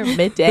out here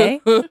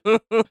midday?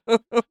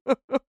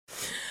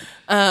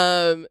 Yeah,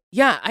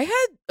 I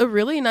had a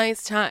really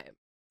nice time.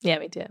 Yeah,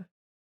 me too.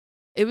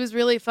 It was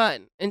really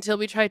fun until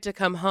we tried to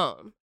come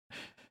home.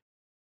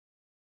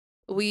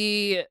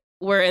 We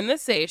were in the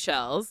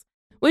Seychelles,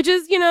 which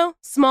is, you know,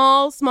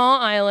 small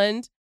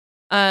island.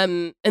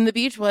 And the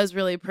beach was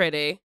really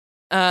pretty.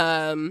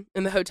 And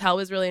the hotel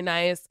was really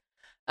nice.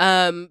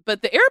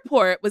 But the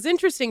airport was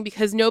interesting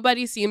because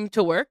nobody seemed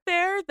to work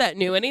there that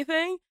knew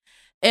anything.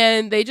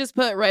 And they just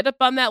put right up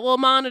on that little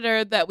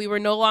monitor that we were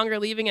no longer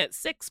leaving at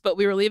 6, but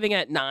we were leaving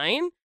at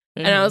 9.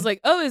 And I was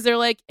like, oh, is there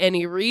like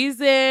any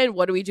reason?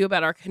 What do we do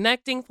about our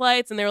connecting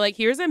flights? And they were like,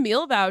 here's a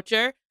meal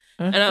voucher.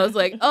 And I was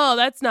like, oh,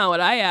 that's not what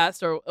I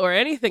asked or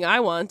anything I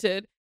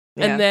wanted.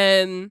 Yeah. And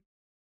then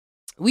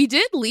we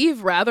did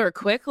leave rather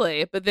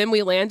quickly, but then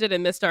we landed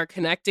and missed our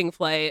connecting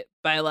flight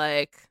by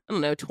like, I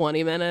don't know,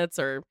 20 minutes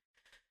or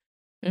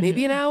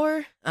maybe an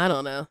hour. I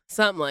don't know.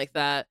 Something like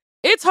that.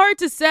 It's hard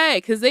to say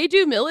because they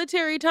do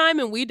military time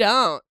and we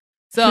don't.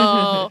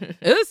 So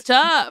it was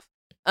tough.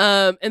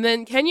 And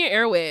then Kenya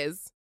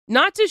Airways,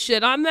 not to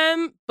shit on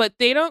them, but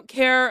they don't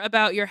care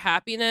about your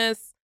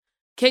happiness.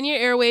 Kenya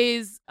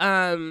Airways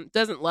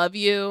doesn't love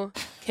you.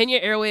 Kenya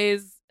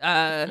Airways,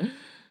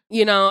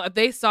 you know, if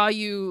they saw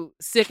you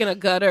sick in a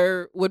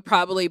gutter, would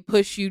probably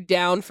push you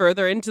down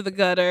further into the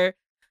gutter.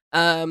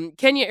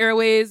 Kenya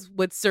Airways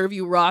would serve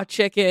you raw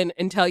chicken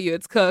and tell you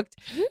it's cooked.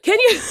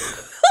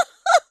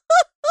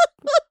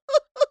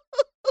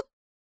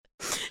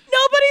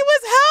 Nobody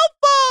was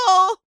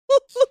helpful.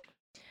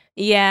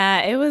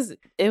 Yeah, it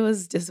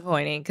was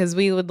disappointing because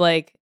we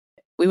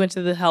went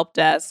to the help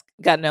desk,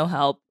 got no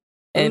help,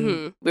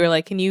 and we were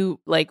like, "Can you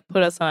like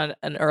put us on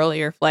an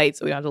earlier flight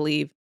so we don't have to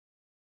leave?"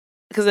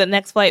 Because the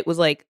next flight was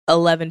like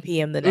 11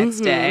 p.m. the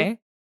next day,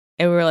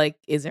 and we were like,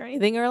 "Is there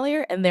anything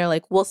earlier?" And they're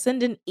like, "We'll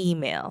send an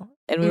email,"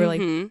 and we were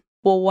like,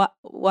 "Well,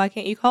 why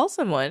can't you call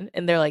someone?"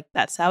 And they're like,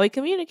 "That's how we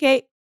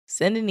communicate.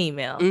 Send an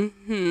email."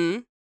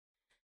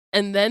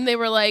 And then they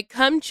were like,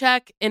 come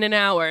check in an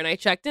hour. And I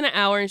checked in an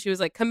hour and she was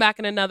like, come back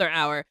in another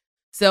hour.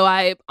 So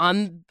I,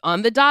 on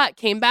the dot,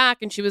 came back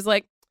and she was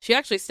like, she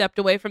actually stepped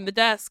away from the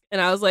desk.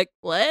 And I was like,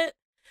 what?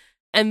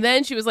 And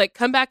then she was like,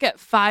 come back at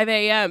 5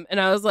 a.m. And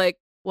I was like,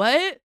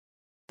 what?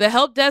 The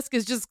help desk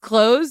is just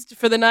closed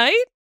for the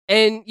night?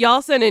 And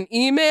y'all sent an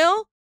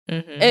email?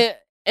 Mm-hmm.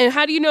 And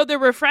how do you know they're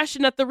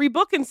refreshing at the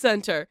rebooking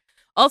center?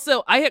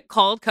 Also, I had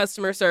called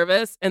customer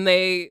service and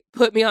they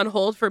put me on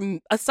hold for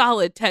a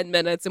solid 10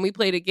 minutes. And we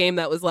played a game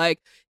that was like,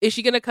 is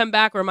she going to come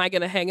back or am I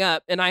going to hang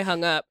up? And I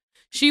hung up.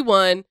 She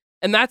won.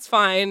 And that's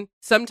fine.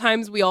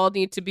 Sometimes we all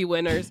need to be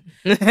winners.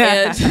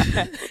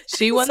 And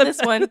she won this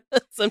one.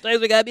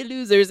 Sometimes we got to be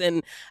losers.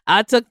 And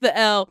I took the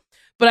L.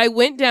 But I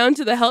went down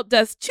to the help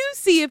desk to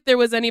see if there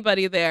was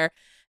anybody there.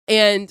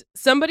 And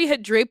somebody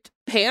had draped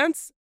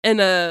pants and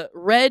a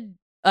red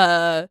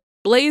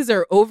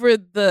blazer over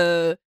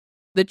the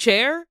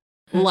chair,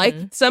 like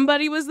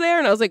somebody was there.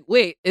 And I was like,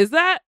 wait, is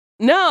that?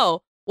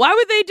 No. Why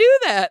would they do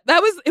that?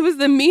 It was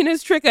the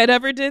meanest trick I'd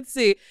ever did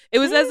see. It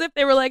was as if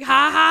they were like,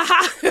 ha,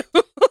 ha, ha.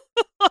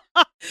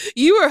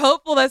 You were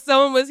hopeful that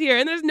someone was here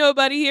and there's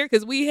nobody here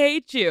because we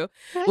hate you.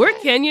 We're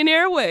Kenyan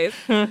Airways.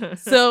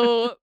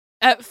 So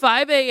at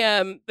 5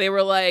 a.m., they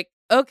were like,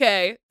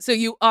 okay, so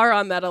you are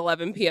on that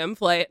 11 p.m.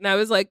 flight. And I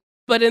was like,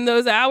 but in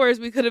those hours,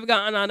 we could have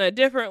gotten on a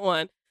different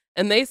one.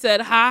 And they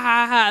said, ha,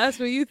 ha, ha, that's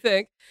what you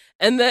think.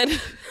 And then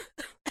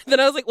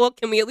I was like, well,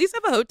 can we at least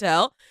have a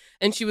hotel?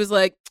 And she was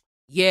like,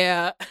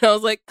 yeah. And I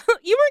was like,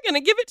 you weren't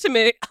going to give it to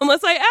me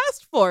unless I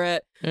asked for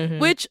it,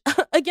 which,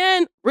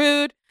 again,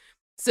 rude.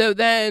 So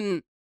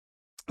then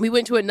we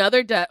went to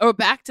another desk, or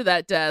back to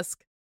that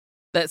desk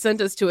that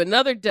sent us to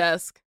another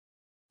desk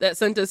that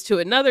sent us to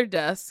another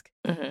desk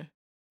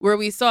where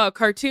we saw a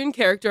cartoon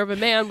character of a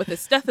man with a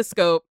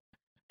stethoscope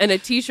and a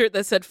t-shirt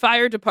that said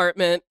fire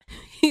department.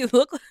 You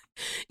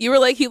were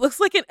like, he looks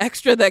like an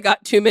extra that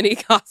got too many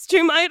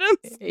costume items.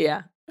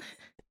 Yeah.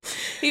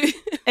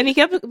 And he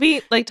kept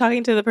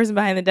talking to the person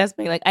behind the desk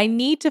being like, I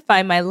need to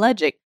find my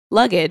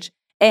luggage.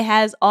 It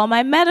has all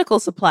my medical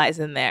supplies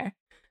in there.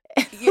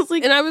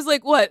 And I was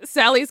like, what?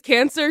 Sally's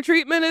cancer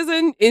treatment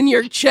is in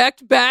your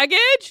checked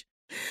baggage?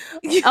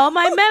 All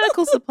my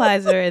medical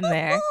supplies are in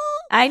there.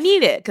 I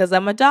need it because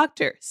I'm a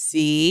doctor.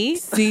 See?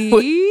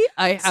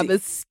 I have a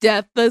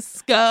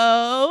stethoscope.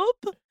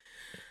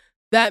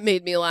 That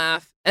made me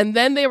laugh. And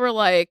then they were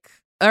like,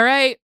 all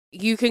right,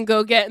 you can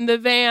go get in the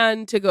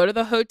van to go to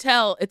the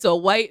hotel. It's a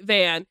white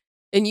van.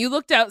 And you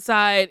looked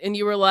outside and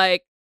you were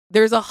like,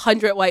 there's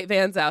 100 white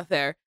vans out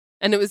there.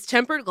 And it was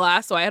tempered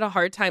glass, so I had a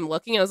hard time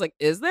looking. I was like,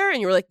 is there? And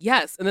you were like,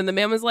 yes. And then the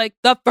man was like,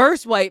 the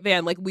first white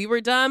van. Like, we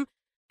were dumb.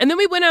 And then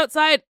we went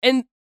outside,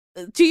 and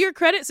to your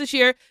credit,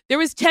 Sashir, there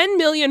was 10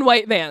 million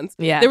white vans.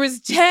 Yeah. There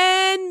was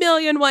 10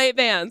 million white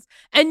vans,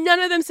 and none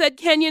of them said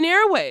Kenyan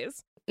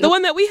Airways. The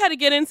one that we had to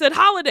get in said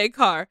holiday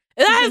car.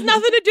 And that has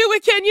nothing to do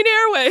with Kenyan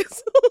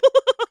Airways.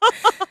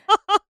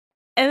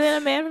 And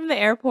then a man from the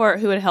airport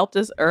who had helped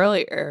us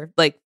earlier,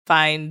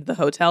 find the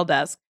hotel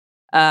desk,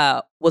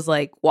 was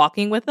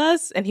walking with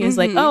us, and he was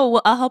like, oh,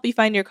 well, I'll help you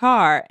find your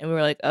car. And we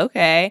were like,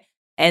 okay.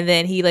 And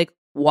then he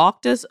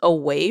walked us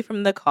away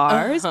from the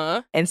cars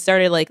and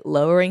started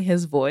lowering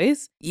his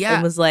voice. Yeah.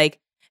 And was like,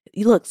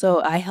 look,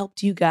 so I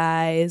helped you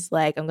guys.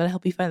 I'm going to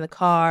help you find the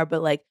car,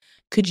 but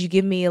could you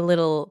give me a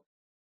little?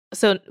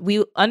 So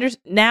we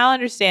now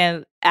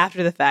understand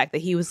after the fact that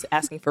he was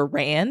asking for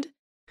rand,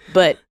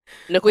 but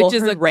Nicole which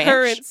is a ranch.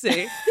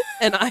 Currency.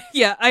 And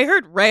I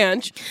heard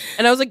ranch,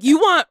 and I was like, you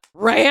want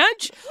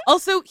ranch?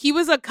 Also, he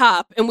was a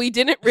cop, and we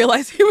didn't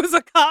realize he was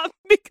a cop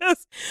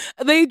because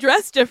they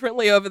dress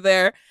differently over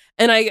there.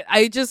 And I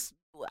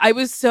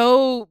was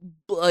so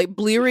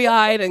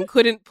bleary-eyed and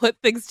couldn't put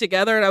things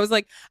together. And I was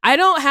like, I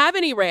don't have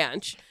any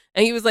ranch.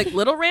 And he was like,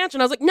 little ranch?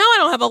 And I was like, no, I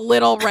don't have a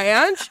little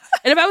ranch.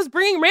 And if I was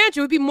bringing ranch, it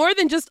would be more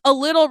than just a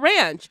little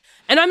ranch.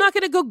 And I'm not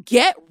going to go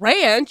get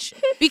ranch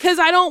because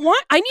I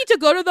need to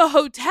go to the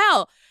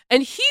hotel.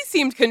 And he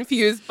seemed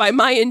confused by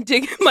my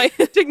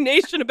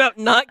indignation about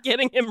not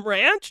getting him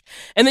ranch.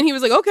 And then he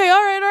was like, okay, all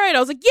right. I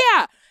was like,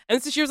 yeah.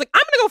 And so she was like,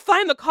 I'm going to go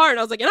find the car. And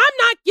I was like, and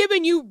I'm not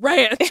giving you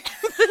ranch.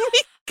 And then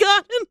we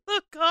got in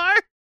the car.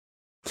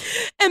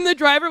 And the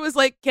driver was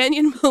like,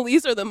 Kenyan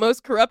police are the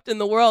most corrupt in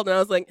the world. And I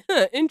was like,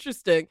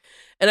 interesting.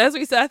 And as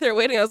we sat there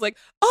waiting, I was like,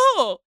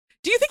 oh,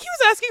 do you think he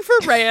was asking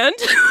for rand?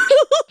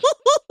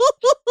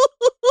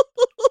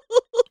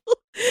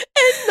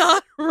 And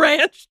not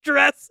ranch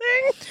dressing?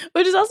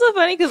 Which is also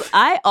funny because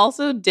I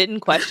also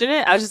didn't question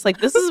it. I was just like,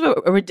 this is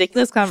a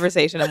ridiculous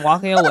conversation. I'm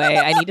walking away.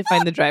 I need to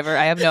find the driver.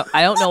 I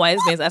don't know why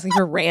this man's asking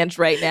for ranch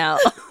right now.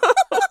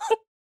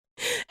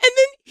 And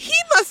then he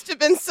must have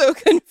been so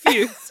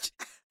confused.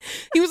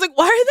 He was like,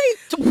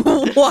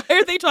 why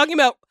are they talking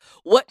about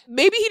what?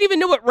 Maybe he didn't even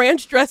know what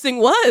ranch dressing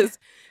was.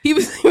 He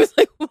was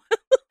like, what?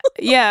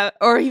 Yeah,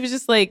 or he was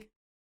just like,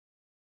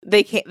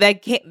 they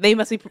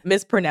must be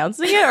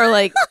mispronouncing it, or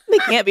they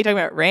can't be talking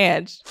about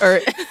ranch,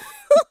 or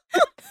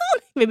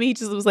maybe he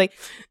just was like,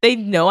 they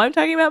know I'm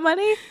talking about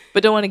money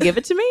but don't want to give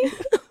it to me,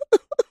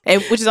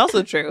 and which is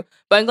also true.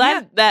 But I'm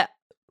glad that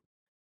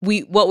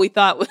what we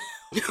thought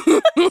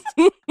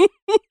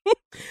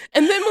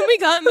And then when we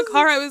got in the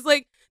car, I was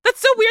like, that's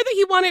so weird that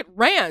he wanted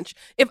ranch.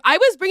 If I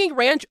was bringing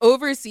ranch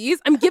overseas,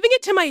 I'm giving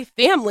it to my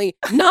family,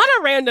 not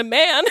a random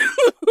man.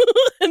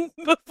 And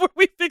before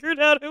we figured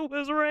out it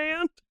was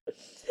ranch,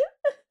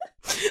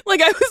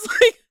 like I was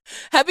like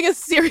having a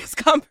serious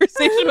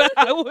conversation about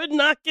how I would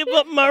not give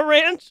up my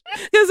ranch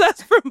because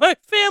that's for my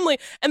family.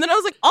 And then I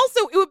was like,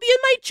 also, it would be in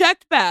my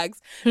checked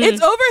bags.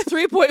 It's over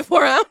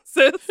 3.4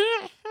 ounces.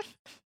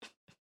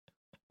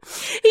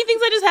 He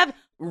thinks I just have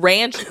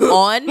ranch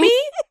on me?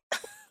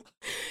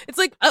 It's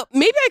like,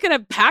 maybe I could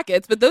have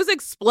packets, but those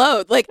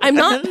explode. Like, I'm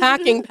not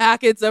packing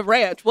packets of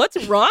ranch.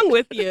 What's wrong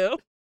with you?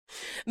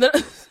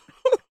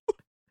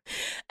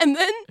 And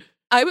then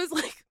I was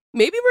like,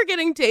 maybe we're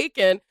getting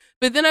taken.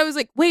 But then I was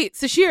like, wait,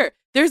 Sashir,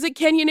 there's a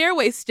Kenyan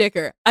Airways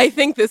sticker. I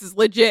think this is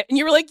legit. And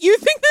you were like, you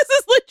think this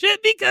is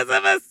legit because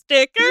of a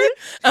sticker?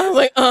 I was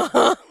like,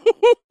 uh-huh.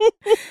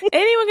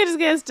 Anyone can just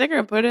get a sticker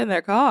and put it in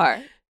their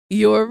car.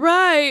 You're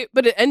right.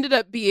 But it ended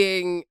up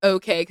being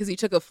okay because he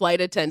took a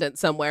flight attendant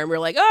somewhere and we're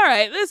like, all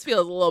right, this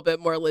feels a little bit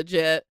more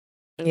legit.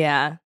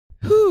 Yeah.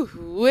 Whew,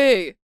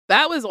 wait.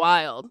 That was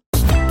wild.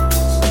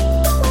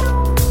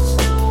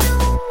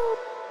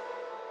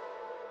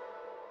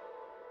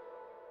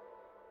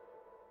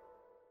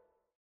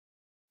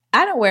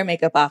 I don't wear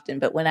makeup often,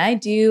 but when I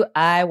do,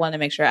 I want to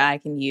make sure I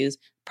can use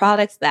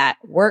products that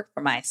work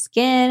for my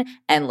skin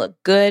and look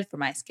good for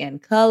my skin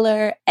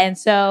color. And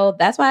so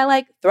that's why I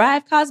like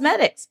Thrive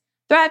Cosmetics.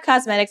 Thrive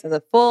Cosmetics has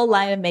a full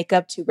line of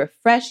makeup to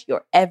refresh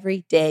your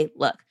everyday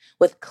look.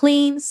 With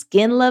clean,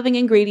 skin-loving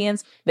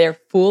ingredients, their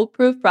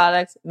foolproof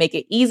products make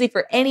it easy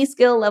for any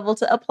skill level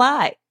to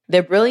apply.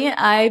 Their brilliant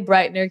eye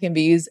brightener can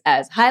be used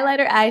as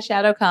highlighter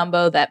eyeshadow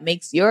combo that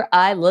makes your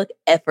eye look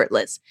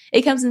effortless.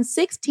 It comes in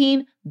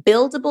 16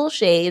 buildable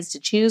shades to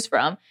choose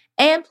from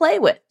and play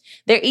with.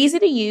 Their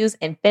easy-to-use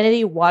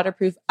Infinity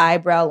waterproof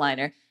eyebrow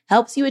liner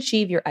helps you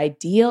achieve your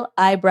ideal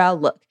eyebrow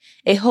look.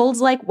 It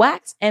holds like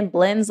wax and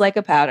blends like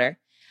a powder.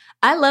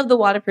 I love the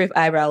waterproof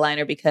eyebrow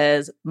liner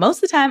because most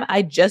of the time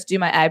I just do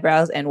my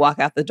eyebrows and walk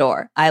out the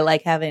door. I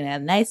like having a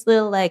nice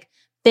little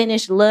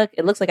finished look.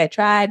 It looks like I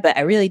tried, but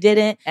I really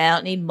didn't. And I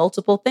don't need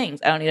multiple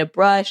things. I don't need a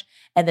brush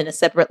and then a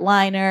separate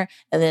liner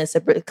and then a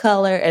separate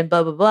color and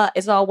blah, blah, blah.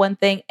 It's all one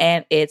thing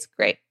and it's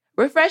great.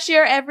 Refresh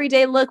your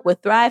everyday look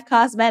with Thrive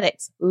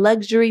Cosmetics,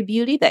 luxury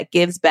beauty that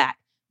gives back.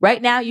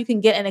 Right now, you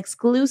can get an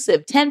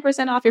exclusive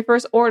 10% off your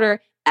first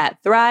order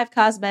at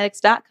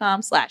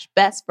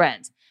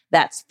thrivecosmetics.com/bestfriends.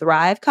 That's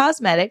Thrive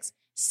Cosmetics,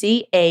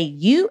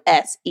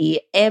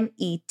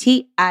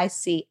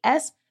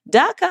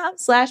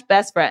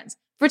 CAUSEMETICS.com/bestfriends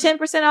for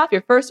 10% off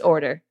your first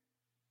order.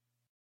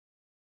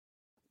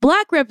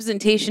 Black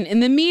representation in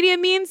the media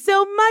means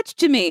so much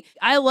to me.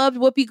 I loved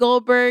Whoopi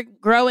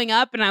Goldberg growing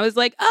up, and I was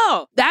like,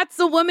 oh, that's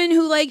a woman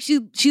who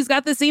she's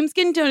got the same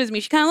skin tone as me.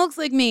 She kind of looks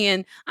like me,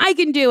 and I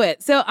can do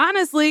it. So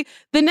honestly,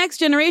 the next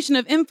generation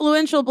of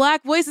influential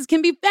Black voices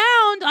can be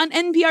found on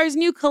NPR's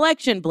new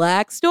collection,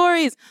 Black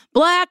Stories,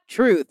 Black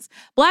Truths.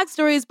 Black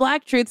Stories,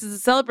 Black Truths is a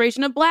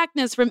celebration of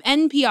Blackness from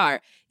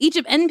NPR. Each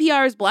of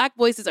NPR's Black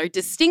voices are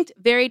distinct,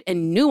 varied,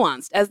 and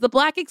nuanced as the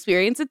Black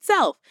experience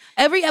itself.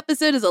 Every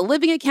episode is a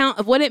living account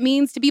of what it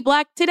means to be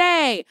Black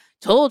today,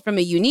 told from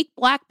a unique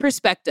Black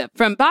perspective.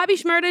 From Bobby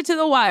Shmurda to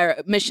The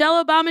Wire,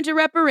 Michelle Obama to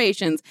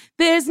reparations,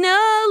 there's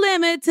no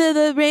limit to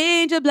the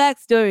range of Black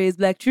stories,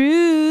 Black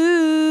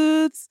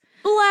truths.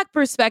 Black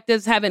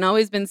perspectives haven't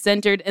always been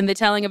centered in the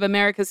telling of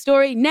America's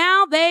story.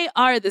 Now they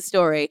are the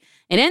story.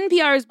 In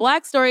NPR's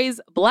Black Stories,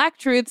 Black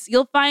Truths,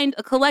 you'll find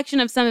a collection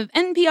of some of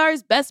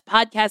NPR's best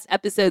podcast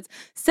episodes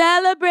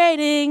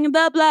celebrating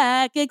the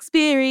Black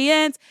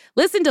experience.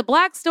 Listen to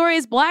Black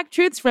Stories, Black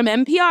Truths from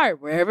NPR,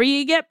 wherever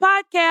you get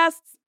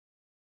podcasts.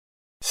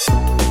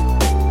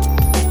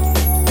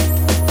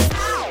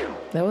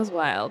 That was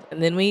wild.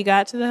 And then we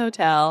got to the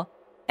hotel,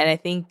 and I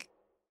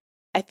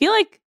feel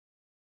like,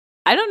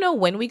 I don't know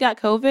when we got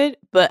COVID,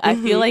 but I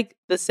feel like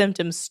the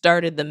symptoms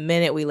started the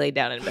minute we laid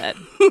down in bed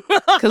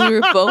because we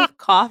were both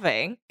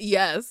coughing.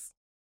 Yes.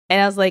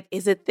 And I was like,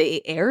 is it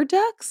the air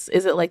ducts?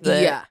 Is it like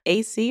the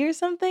AC or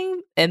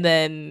something? And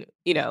then,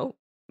 we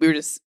were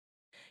just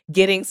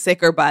getting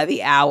sicker by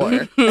the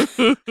hour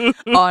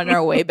on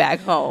our way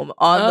back home,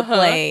 on the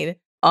plane,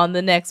 on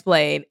the next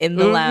plane, in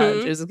the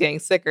lounge. It was getting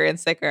sicker and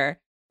sicker.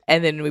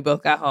 And then we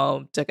both got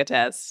home, took a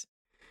test.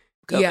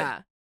 COVID.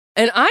 Yeah.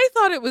 And I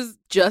thought it was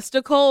just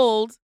a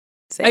cold.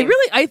 Same.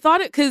 I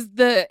thought it because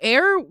the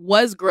air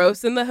was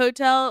gross in the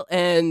hotel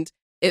and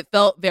it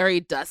felt very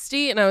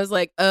dusty. And I was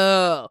like,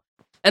 oh.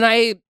 And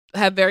I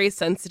have very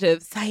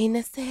sensitive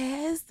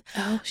sinuses.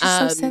 Oh, she's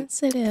so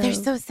sensitive. They're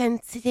so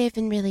sensitive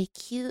and really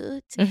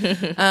cute.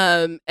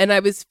 And I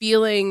was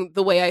feeling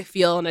the way I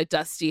feel in a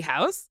dusty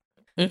house.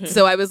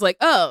 So I was like,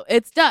 oh,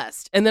 it's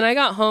dust. And then I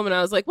got home and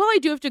I was like, well, I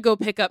do have to go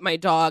pick up my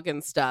dog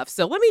and stuff.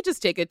 So let me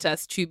just take a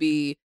test to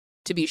be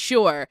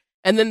sure.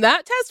 And then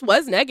that test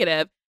was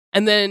negative.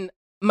 And then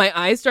my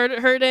eyes started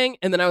hurting.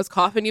 And then I was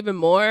coughing even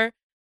more.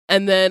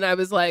 And then I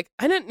was like,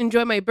 I didn't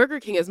enjoy my Burger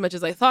King as much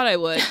as I thought I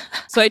would.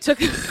 So I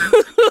took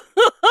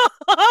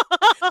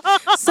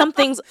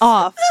Something's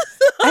off.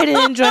 I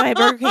didn't enjoy my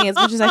Burger King as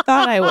much as I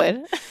thought I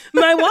would.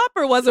 My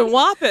Whopper wasn't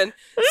whopping.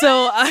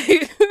 So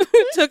I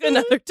took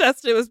another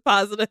test. It was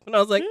positive, and I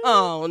was like,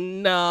 oh,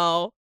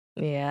 no.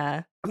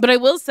 Yeah. But I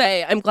will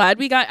say, I'm glad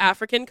we got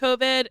African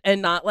COVID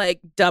and not like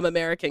dumb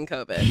American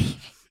COVID.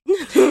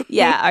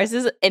 Yeah, ours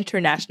is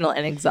international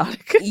and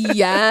exotic.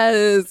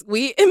 Yes,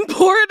 we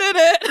imported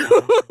it.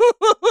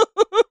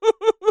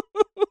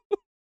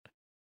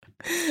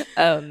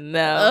 Oh,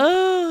 no.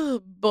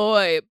 Oh,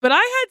 boy. But I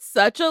had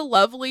such a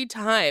lovely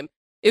time.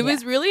 It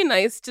was really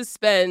nice to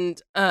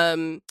spend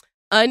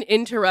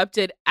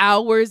uninterrupted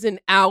hours and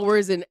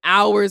hours and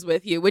hours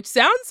with you, which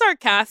sounds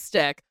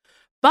sarcastic,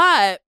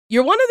 but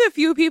you're one of the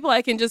few people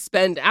I can just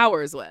spend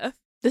hours with.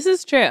 This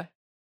is true.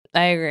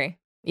 I agree.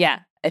 Yeah,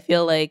 I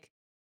feel like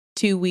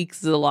 2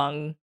 weeks is a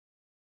long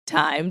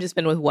time to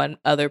spend with one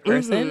other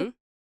person,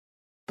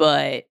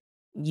 but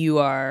you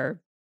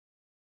are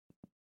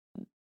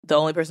the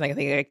only person I can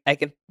think I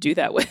can do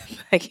that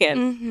with. I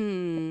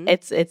can't.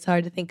 It's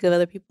hard to think of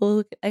other people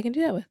who I can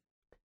do that with.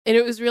 And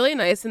it was really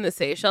nice in the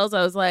Seychelles.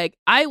 I was like,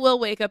 I will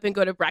wake up and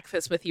go to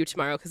breakfast with you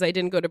tomorrow because I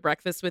didn't go to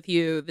breakfast with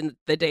you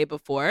the day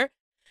before.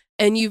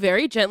 And you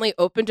very gently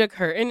opened a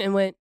curtain and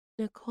went,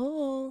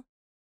 Nicole,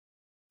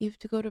 you have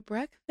to go to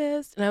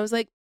breakfast. And I was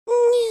like,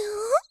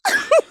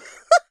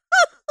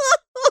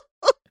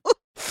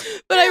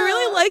 but I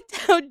really liked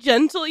how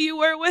gentle you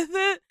were with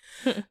it.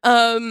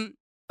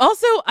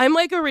 Also, I'm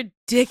like a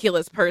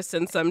ridiculous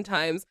person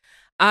sometimes.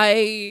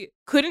 I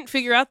couldn't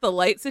figure out the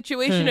light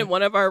situation in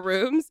one of our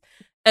rooms.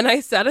 And I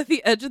sat at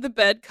the edge of the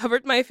bed,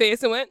 covered my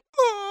face, and went,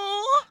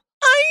 oh,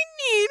 I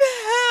need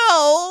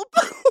help.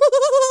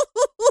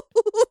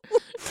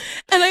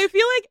 And I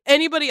feel like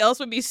anybody else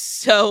would be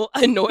so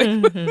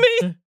annoyed with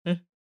me.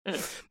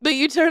 But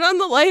you turned on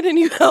the light and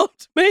you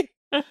helped me.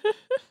 It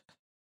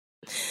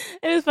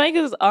was funny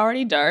because it was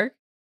already dark.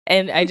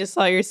 And I just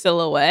saw your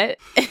silhouette.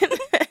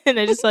 And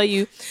I just saw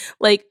you,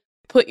 like,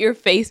 put your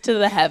face to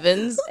the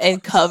heavens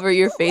and cover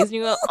your face. And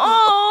you go,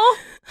 oh,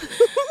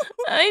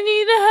 I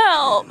need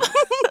help.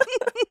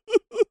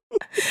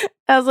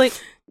 I was like,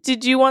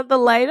 did you want the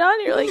light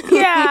on? You're like,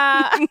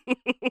 yeah.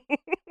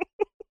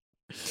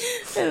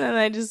 And then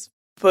I just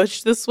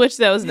pushed the switch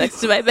that was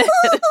next to my bed.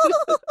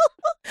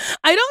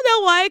 I don't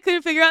know why I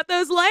couldn't figure out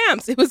those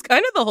lamps. It was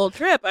kind of the whole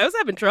trip. I was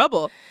having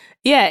trouble.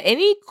 Yeah,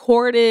 any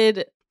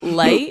corded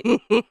light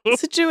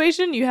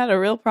situation you had a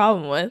real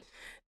problem with.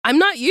 I'm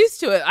not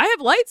used to it. I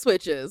have light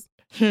switches.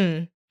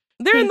 They're in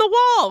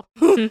the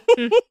wall.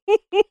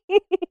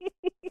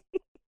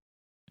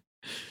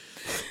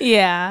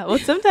 Yeah. Well,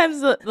 sometimes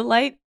the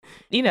light,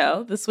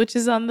 the switch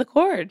is on the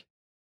cord.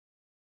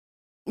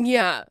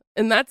 Yeah.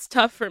 And that's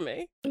tough for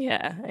me.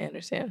 Yeah, I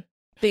understand.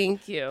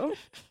 Thank you.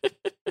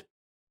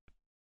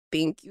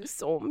 Thank you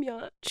so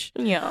much.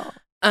 Yeah.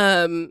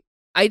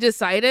 I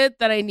decided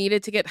that I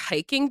needed to get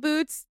hiking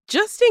boots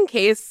just in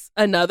case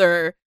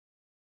another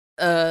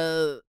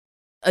thing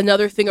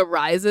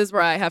arises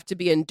where I have to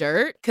be in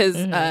dirt. Because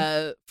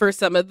for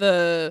some of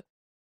the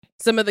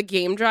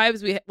game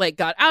drives, we like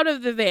got out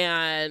of the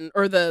van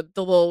or the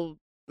little,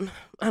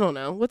 I don't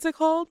know, what's it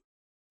called?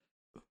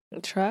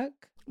 Truck?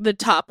 The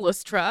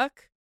topless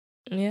truck.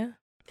 Yeah.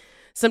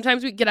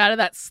 Sometimes we get out of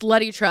that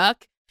slutty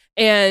truck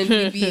and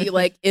we'd be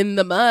like in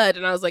the mud.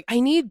 And I was like, I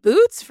need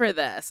boots for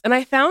this. And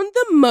I found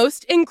the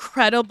most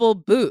incredible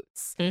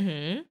boots.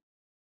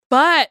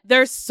 But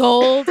they're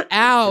sold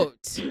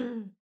out.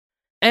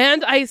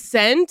 And I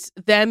sent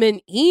them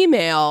an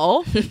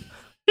email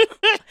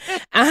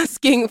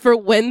asking for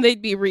when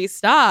they'd be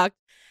restocked.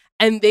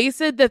 And they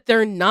said that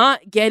they're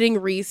not getting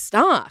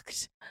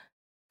restocked.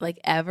 Like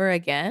ever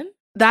again?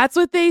 That's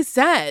what they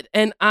said.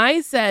 And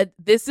I said,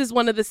 this is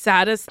one of the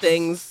saddest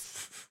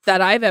things that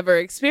I've ever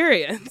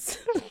experienced.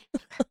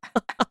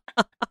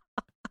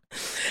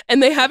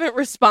 And they haven't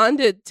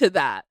responded to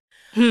that.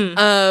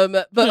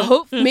 But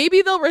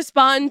maybe they'll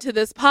respond to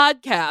this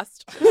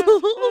podcast.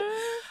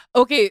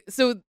 Okay,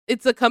 so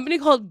it's a company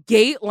called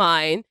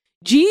Gateline,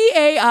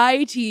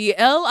 Gaitline,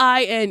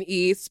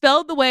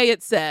 spelled the way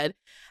it said.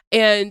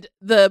 And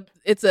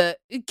it's a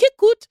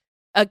Kikut,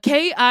 a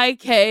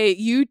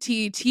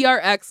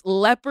KIKUTTRX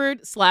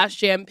leopard /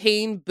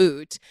 champagne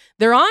boot.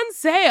 They're on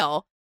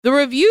sale. The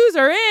reviews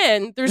are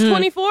in. There's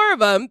 24 of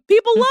them.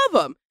 People love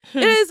them.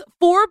 It is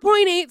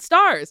 4.8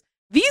 stars.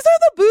 These are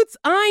the boots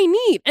I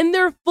need. And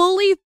they're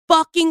fully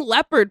fucking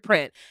leopard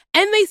print.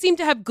 And they seem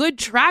to have good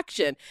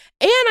traction.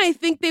 And I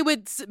think they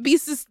would be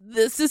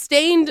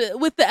sustained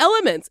with the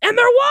elements. And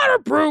they're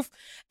waterproof.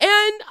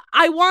 And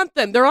I want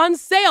them. They're on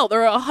sale.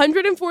 They're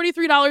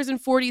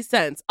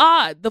 $143.40.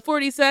 Odd, the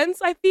 40 cents,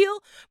 I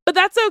feel. But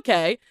that's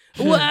okay.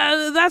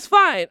 Well, that's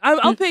fine.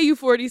 I'll pay you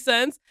 40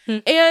 cents.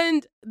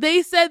 And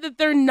they said that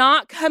they're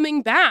not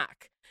coming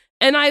back.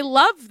 And I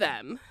love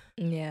them.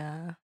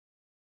 Yeah.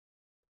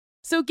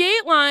 So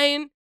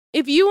Gateline,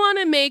 if you want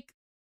to make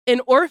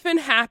an orphan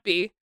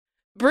happy,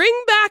 bring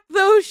back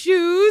those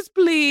shoes,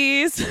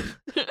 please.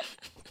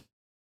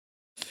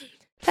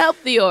 Help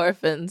the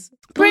orphans.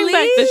 Bring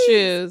back the Please,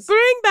 shoes.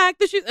 Bring back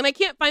the shoes. And I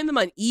can't find them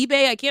on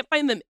eBay. I can't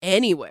find them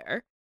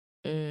anywhere.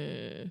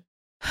 Okay.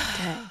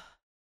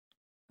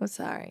 I'm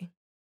sorry.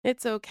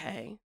 It's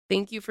okay.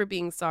 Thank you for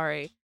being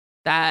sorry.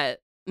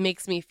 That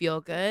makes me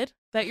feel good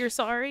that you're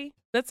sorry.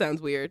 That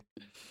sounds weird.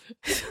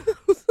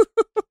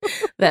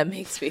 That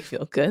makes me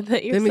feel good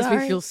that you're That sorry.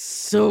 makes me feel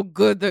so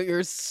good that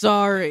you're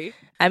sorry.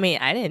 I mean,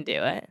 I didn't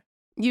do it.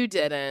 You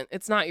didn't.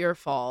 It's not your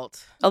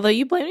fault. Although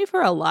you blamed me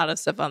for a lot of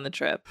stuff on the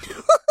trip.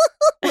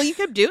 Well, you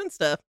kept doing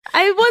stuff.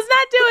 I was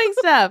not doing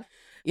stuff.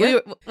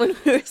 Yep. When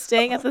we were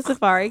staying at the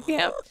safari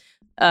camp,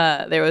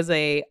 there was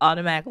a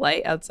automatic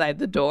light outside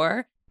the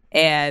door,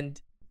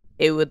 and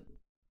it would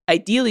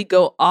ideally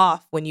go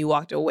off when you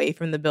walked away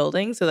from the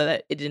building so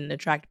that it didn't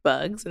attract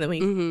bugs. And then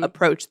when you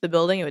approached the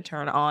building, it would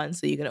turn on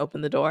so you can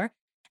open the door.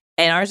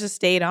 And ours just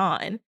stayed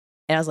on.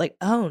 And I was like,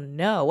 oh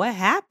no, what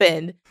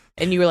happened?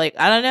 And you were like,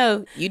 I don't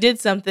know. You did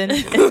something.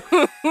 I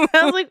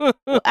was like,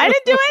 I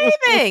didn't do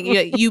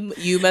anything.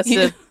 You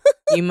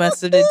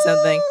must have did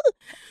something.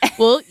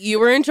 Well, you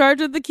were in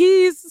charge of the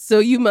keys, so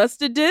you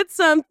must have did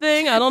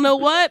something. I don't know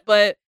what,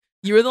 but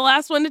you were the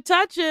last one to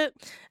touch it.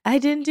 I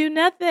didn't do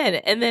nothing.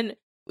 And then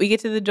we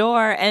get to the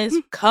door and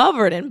it's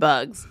covered in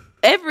bugs.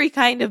 Every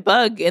kind of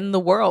bug in the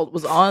world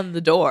was on the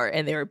door,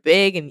 and they were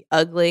big and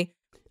ugly.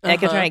 And I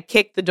kept trying to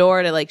kick the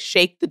door to like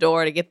shake the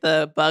door to get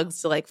the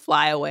bugs to like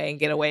fly away and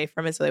get away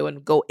from it so they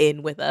wouldn't go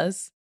in with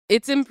us.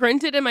 It's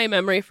imprinted in my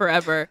memory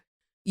forever.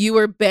 You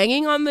were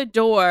banging on the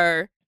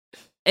door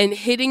and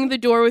hitting the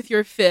door with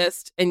your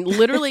fist and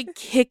literally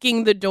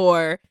kicking the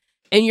door.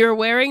 And you're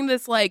wearing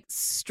this like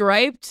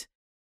striped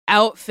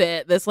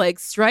outfit, this like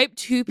striped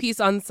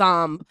two-piece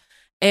ensemble.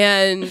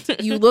 And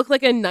you look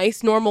like a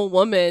nice, normal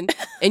woman.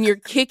 And you're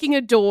kicking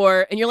a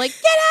door and you're like,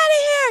 get out of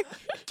here!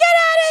 Get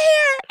out of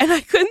here! And I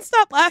couldn't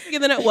stop laughing.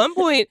 And then at one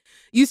point,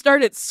 you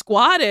started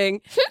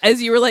squatting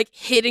as you were like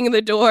hitting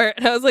the door.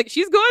 And I was like,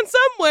 she's going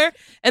somewhere.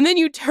 And then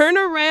you turn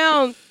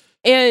around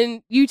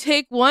and you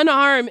take one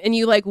arm and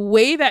you like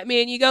wave at me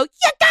and you go,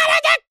 you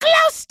gotta get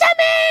close to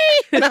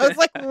me! And I was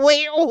like,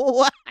 wait,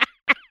 what?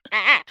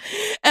 And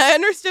I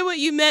understood what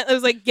you meant. I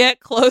was like, get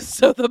close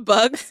so the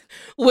bugs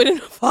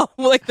wouldn't fall,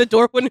 like the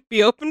door wouldn't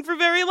be open for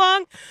very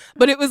long.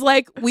 But it was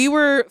like we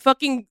were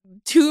fucking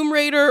Tomb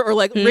Raider or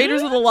like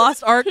Raiders of the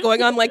Lost Ark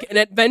going on like an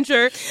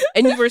adventure,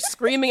 and you were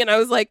screaming, and I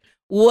was like,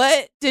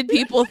 what did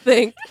people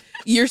think?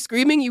 You're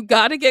screaming, you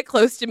gotta get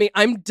close to me.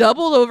 I'm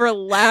doubled over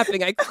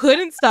laughing. I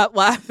couldn't stop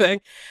laughing.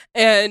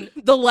 And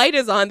the light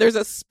is on. There's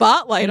a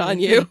spotlight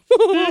on you.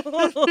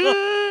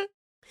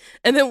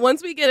 And then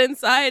once we get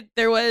inside,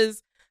 there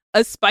was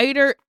a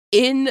spider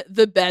in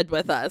the bed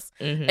with us.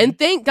 And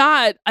thank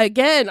God,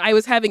 again, I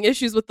was having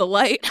issues with the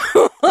light.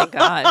 Thank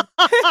God.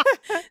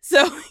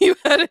 So you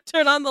had to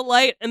turn on the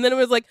light, and then it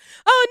was like,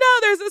 oh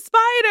no, there's a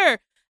spider.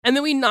 And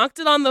then we knocked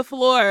it on the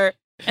floor,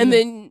 and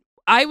then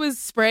I was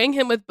spraying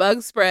him with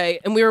bug spray,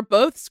 and we were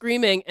both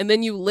screaming, and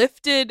then you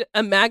lifted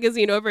a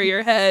magazine over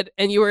your head,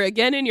 and you were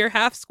again in your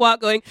half squat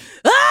going,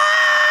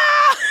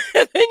 ah!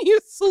 And then you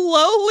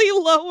slowly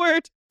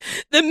lowered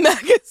the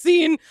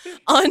magazine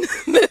on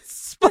this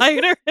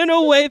spider in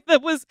a way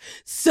that was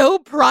so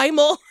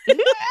primal,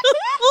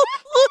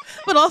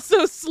 but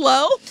also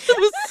slow. It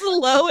was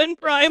slow and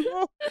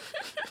primal.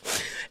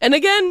 And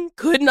again,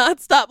 could not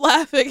stop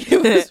laughing.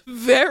 It was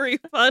very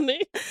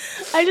funny.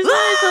 I just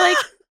wanted to like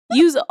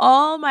use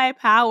all my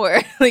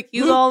power, like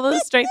use all the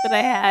strength that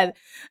I had.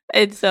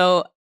 And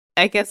so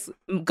I guess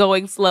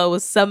going slow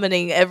was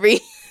summoning every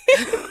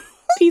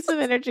piece of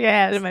energy I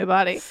had in my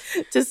body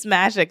to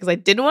smash it because I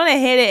didn't want to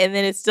hit it and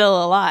then it's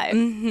still alive.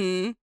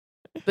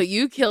 But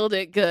you killed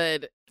it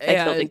good. I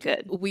killed it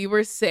good. We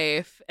were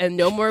safe, and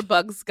no more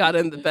bugs got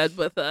in the bed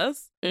with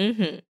us.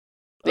 They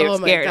were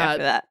scared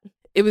after that.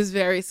 It was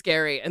very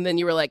scary. And then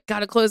you were like,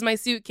 gotta close my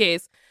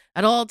suitcase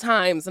at all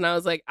times. And I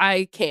was like,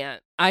 I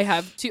can't. I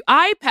have to.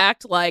 I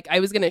packed like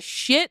I was going to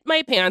shit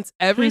my pants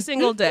every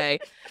single day.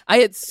 I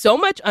had so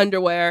much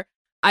underwear.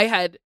 I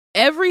had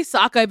every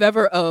sock I've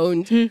ever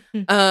owned.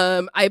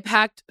 I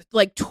packed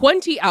like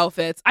 20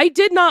 outfits. I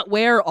did not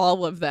wear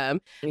all of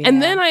them. Yeah.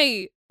 And then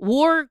I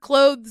wore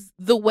clothes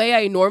the way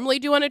I normally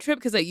do on a trip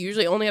because I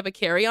usually only have a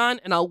carry-on,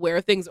 and I'll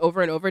wear things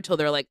over and over till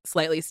they're like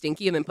slightly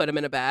stinky and then put them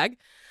in a bag.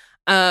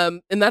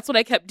 And that's what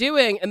I kept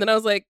doing. And then I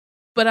was like,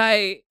 but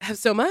I have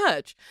so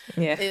much.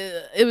 Yeah.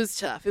 It was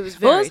tough. It was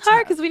very Well, it was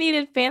hard because we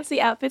needed fancy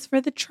outfits for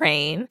the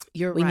train.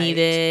 We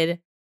needed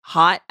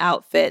hot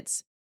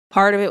outfits.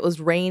 Part of it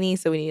was rainy,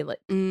 so we needed like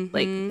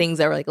things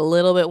that were like a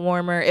little bit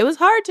warmer. It was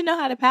hard to know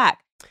how to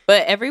pack.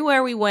 But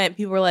everywhere we went,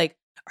 people were like,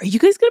 are you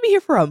guys going to be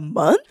here for a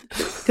month?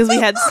 Because we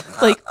had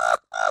like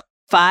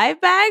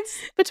 5 bags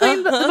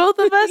between the both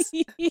of us.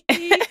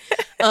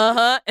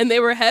 And they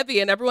were heavy,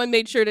 and everyone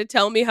made sure to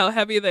tell me how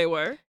heavy they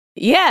were.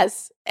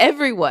 Yes,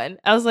 everyone.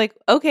 I was like,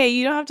 okay,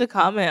 you don't have to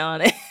comment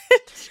on it.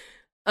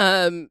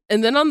 And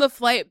then on the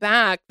flight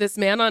back, this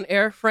man on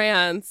Air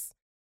France,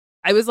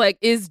 I was like,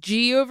 is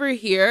G over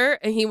here?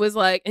 And he was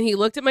like, and he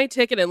looked at my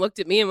ticket and looked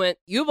at me and went,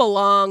 you have a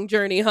long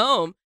journey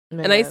home.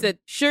 Man. And I said,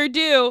 sure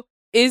do.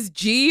 is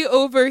G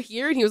over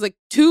here? And he was like,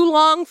 2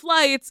 long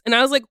flights. And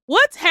I was like,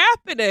 what's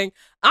happening?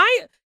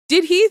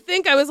 Did he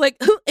think I was like,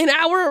 an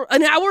hour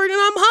and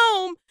I'm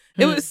home?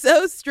 It was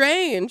so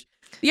strange.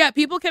 Yeah,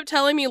 people kept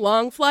telling me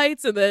long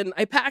flights, and then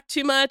I packed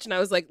too much, and I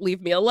was like,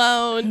 leave me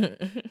alone.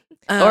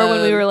 Or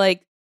when we were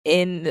like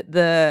in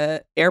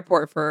the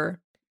airport for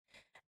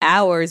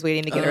hours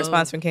waiting to get a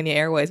response from Kenya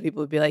Airways,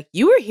 people would be like,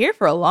 you were here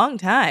for a long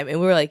time. And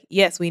we were like,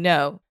 yes, we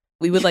know.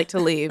 We would like to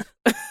leave.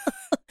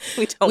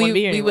 We don't want to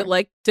be here anymore. We would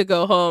like to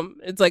go home.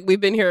 It's like, we've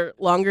been here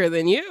longer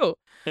than you.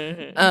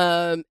 Mm-hmm.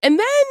 And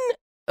then,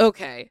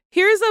 okay,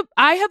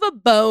 I have a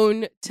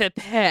bone to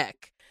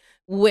pick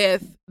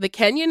with the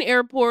Kenyan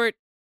airport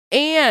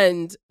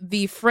and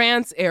the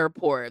France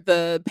airport,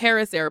 the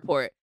Paris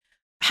airport.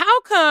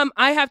 How come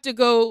I have to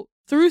go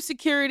through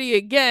security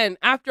again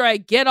after I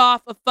get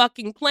off a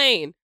fucking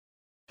plane?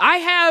 I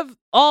have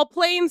all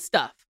plane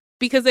stuff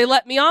because they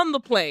let me on the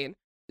plane.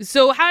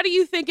 So how do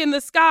you think in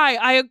the sky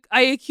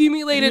I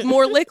accumulated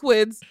more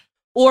liquids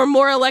or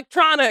more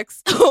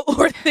electronics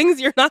or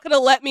things you're not going to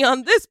let me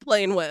on this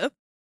plane with?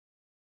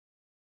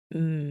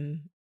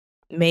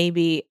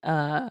 Maybe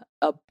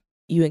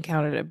you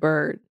encountered a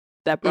bird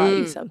that brought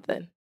you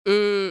something.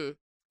 A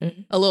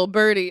little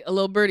birdie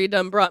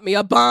done brought me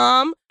a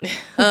bomb.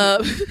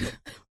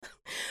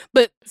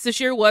 But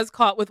Sashir was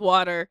caught with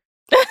water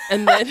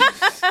and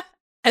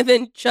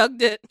then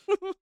chugged it.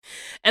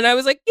 And I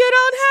was like, you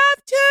don't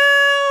have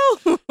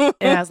to.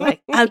 And I was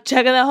like, I'm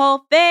chugging the whole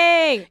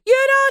thing.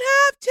 You don't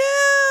have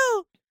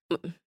to.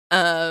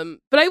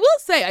 But I will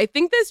say, I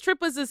think this trip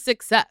was a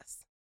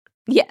success.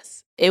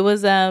 Yes. It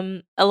was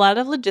a lot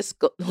of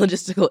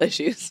logistical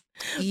issues.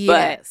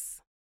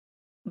 Yes.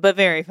 But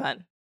very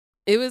fun.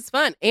 It was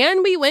fun.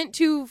 And we went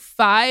to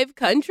 5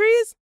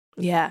 countries.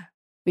 Yeah.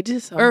 We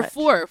did so much.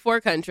 Or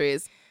 4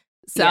 countries.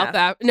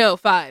 No,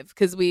 5,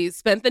 because we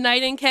spent the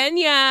night in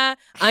Kenya.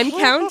 I'm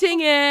counting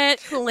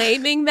it,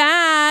 claiming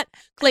that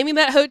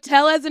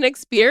hotel as an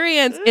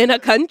experience in a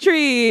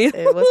country.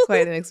 It was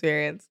quite an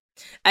experience.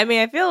 I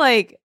mean, I feel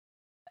like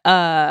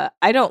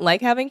I don't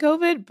like having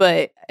COVID,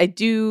 but I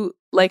do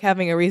like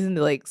having a reason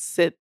to like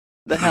sit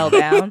the hell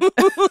down.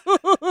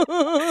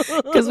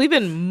 Because we've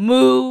been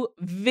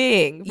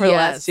moving for the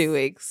last 2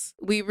 weeks.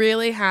 We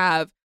really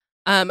have.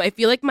 I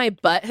feel like my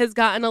butt has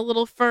gotten a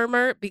little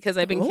firmer because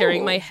I've been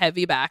carrying my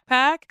heavy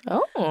backpack.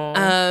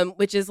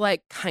 Which is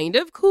like kind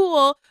of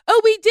cool.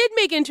 Oh, we did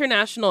make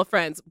international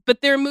friends,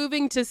 but they're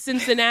moving to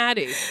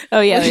Cincinnati.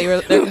 Oh yeah,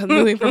 they're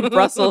moving from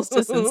Brussels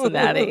to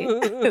Cincinnati.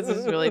 This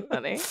is really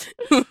funny.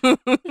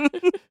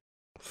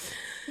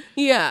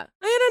 Yeah,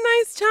 I had a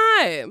nice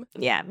time.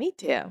 Yeah, me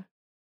too.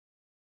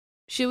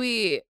 Should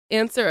we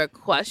answer a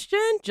question?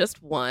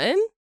 Just one?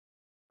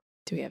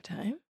 Do we have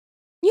time?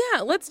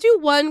 Yeah, let's do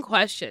one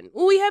question.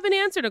 Well, we haven't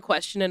answered a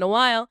question in a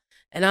while,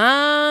 and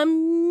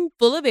I'm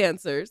full of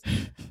answers.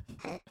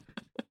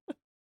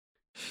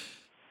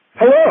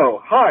 Hello.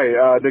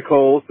 Hi,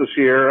 Nicole,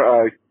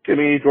 Sashir,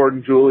 Kimmy,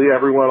 Jordan, Julie,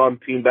 everyone on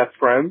Team Best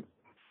Friends.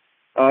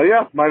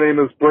 Yeah, my name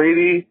is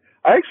Brady.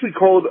 I actually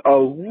called a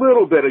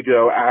little bit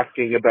ago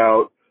asking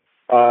about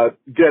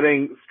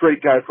getting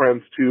straight guy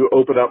friends to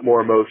open up more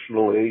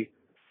emotionally.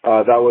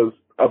 That was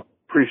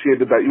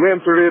appreciated that you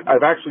answered it.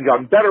 I've actually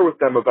gotten better with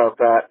them about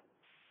that.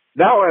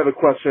 Now I have a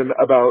question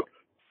about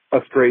a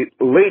straight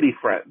lady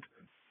friend.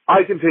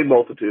 I contain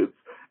multitudes.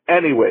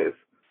 Anyways,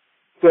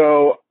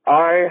 so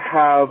I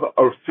have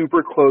a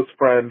super close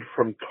friend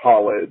from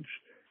college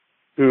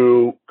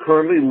who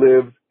currently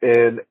lives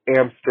in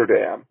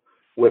Amsterdam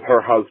with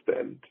her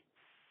husband.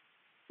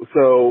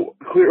 So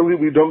clearly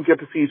we don't get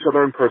to see each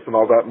other in person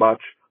all that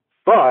much,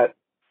 but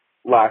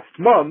last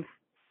month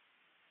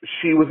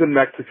she was in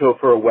Mexico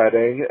for a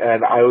wedding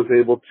and I was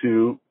able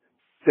to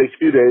take a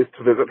few days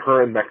to visit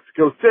her in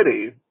Mexico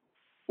City,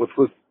 which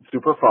was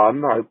super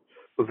fun. I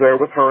was there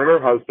with her and her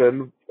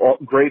husband,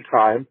 great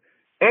time,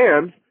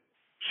 and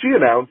she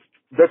announced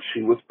that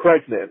she was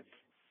pregnant.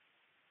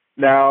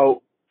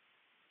 Now,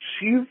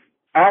 she's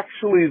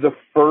actually the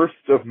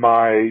first of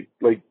my,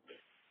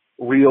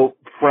 real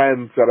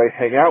friends that I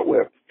hang out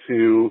with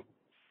to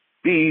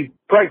be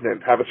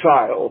pregnant, have a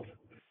child.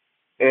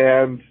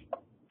 And,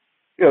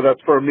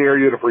 that's for a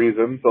myriad of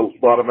reasons.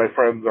 A lot of my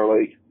friends are,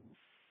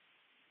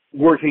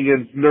 working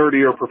in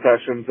nerdier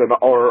professions and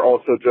are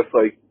also just,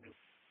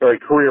 very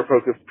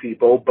career-focused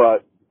people.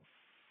 But,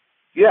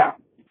 yeah,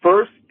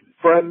 first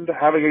friend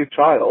having a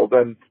child,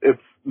 and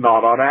it's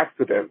not on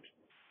accident.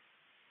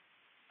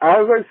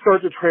 As I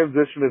start to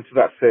transition into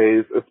that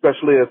phase,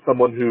 especially as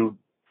someone who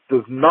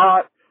does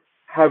not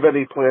have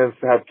any plans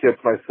to have kids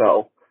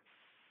myself,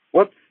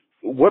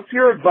 what's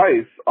your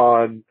advice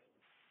on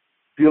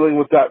dealing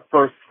with that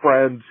first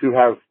friend who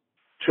has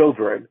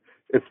children,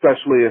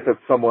 especially if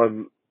it's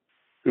someone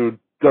who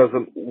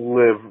doesn't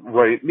live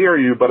right near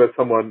you, but is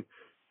someone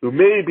who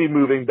may be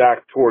moving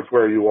back towards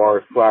where you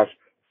are,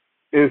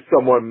 / is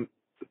someone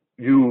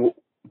you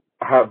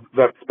have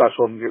that's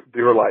special in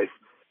your life.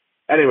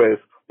 Anyways,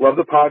 love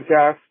the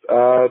podcast.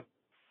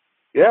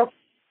 Yeah,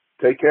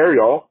 take care,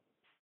 y'all.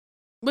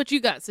 What you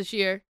got,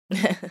 Sashir?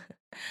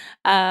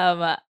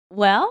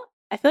 Well,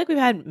 I feel like we've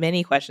had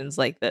many questions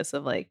like this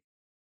of like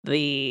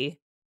the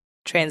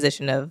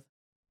transition of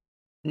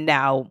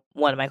now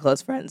one of my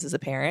close friends is a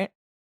parent.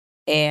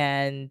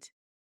 And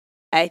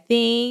I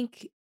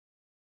think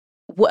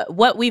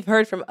what we've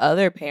heard from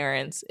other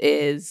parents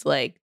is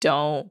like,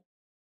 don't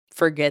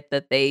forget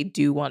that they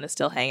do want to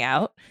still hang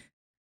out.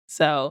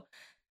 So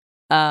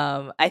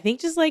I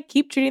think just like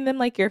keep treating them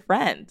like your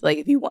friend. Like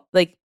if you want,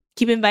 like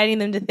keep inviting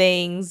them to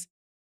things,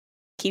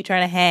 keep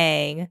trying to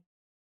hang.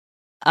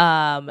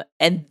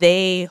 And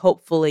they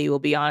hopefully will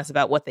be honest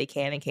about what they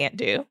can and can't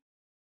do.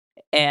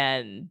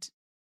 And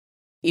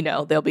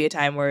there'll be a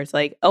time where it's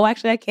like, oh,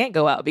 actually I can't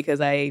go out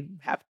because I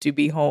have to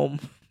be home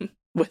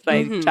with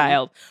my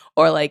child.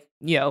 Or like,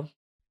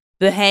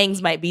 the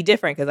hangs might be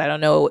different because I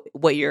don't know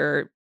what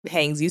your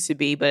hangs used to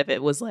be, but if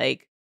it was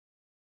like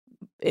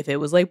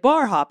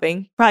bar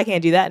hopping, probably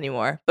can't do that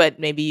anymore. But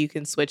maybe you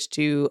can switch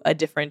to a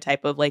different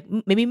type of like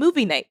maybe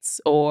movie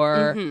nights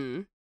or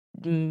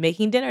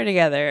making dinner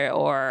together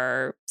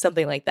or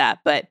something like that.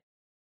 But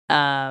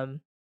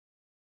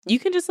you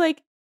can just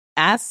like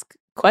ask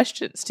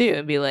questions too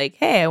and be like,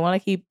 hey, I want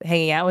to keep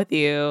hanging out with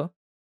you,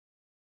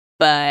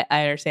 but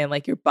I understand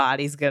like your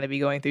body's going to be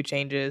going through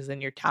changes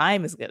and your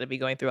time is going to be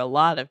going through a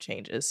lot of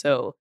changes.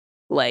 So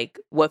like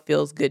what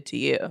feels good to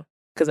you?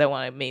 Because I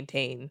want to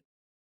maintain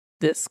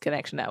this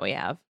connection that we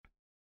have.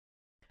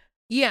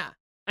 Yeah,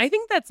 I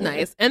think that's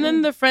nice. And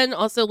then the friend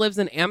also lives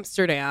in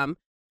Amsterdam.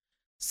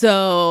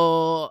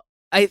 So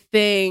I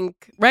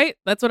think, right?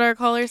 That's what our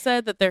caller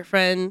said, that their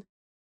friend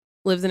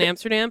lives in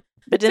Amsterdam.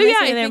 But didn't they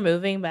say they're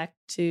moving back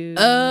to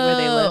where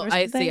they live or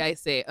something? I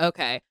see.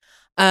 Okay.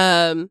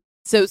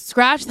 So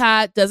scratch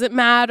that. Doesn't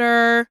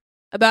matter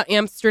about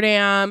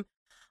Amsterdam.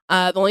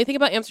 The only thing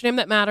about Amsterdam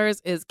that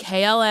matters is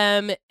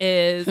KLM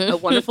is a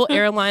wonderful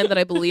airline that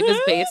I believe is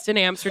based in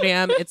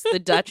Amsterdam. It's the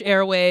Dutch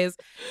Airways,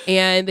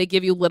 and they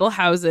give you little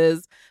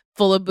houses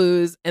full of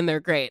booze, and they're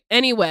great.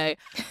 Anyway,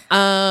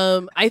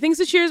 I think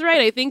Sashir's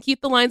right. I think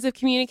keep the lines of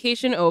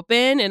communication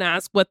open and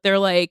ask what they're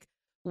like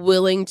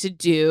willing to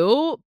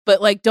do, but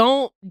like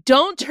don't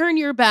turn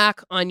your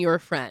back on your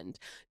friend.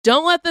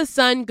 Don't let the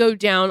sun go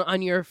down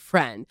on your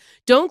friend.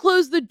 Don't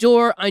close the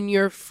door on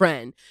your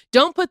friend.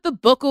 Don't put the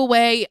book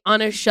away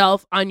on a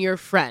shelf on your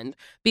friend,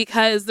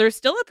 because there's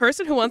still a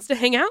person who wants to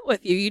hang out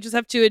with you. You just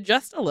have to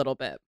adjust a little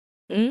bit.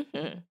 And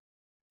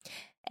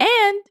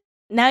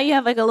now you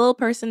have like a little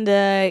person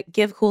to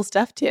give cool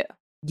stuff to.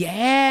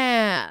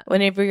 Yeah.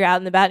 Whenever you're out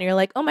and about and you're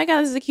like, oh my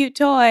God, this is a cute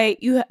toy.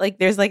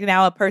 There's like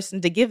now a person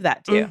to give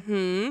that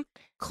to.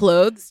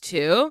 Clothes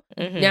too.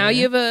 Now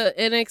you have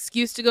an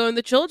excuse to go in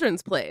the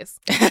children's place.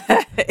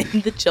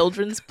 In the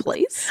children's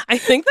place? I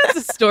think that's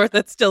a store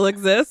that still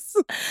exists.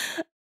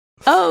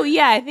 Oh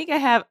yeah, I think I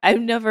have. I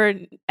never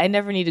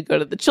need to go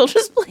to the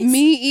children's place.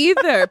 Me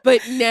either.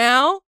 But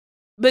now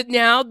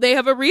they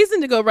have a reason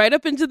to go right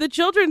up into the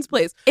children's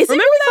place. Is it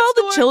really called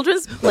the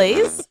children's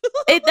place?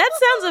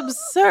 That sounds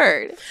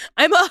absurd.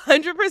 I'm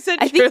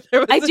 100% sure there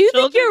was I do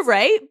think you're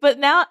right, but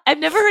now I've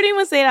never heard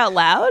anyone say it out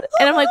loud.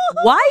 And I'm like,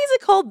 why is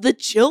it called the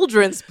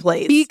children's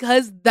place?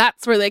 Because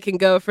that's where they can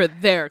go for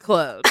their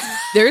clothes.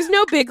 There's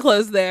no big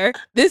clothes there.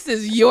 This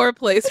is your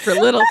place for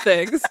little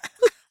things.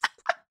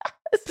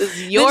 This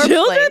is your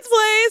children's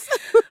place.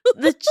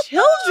 The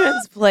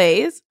children's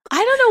place? I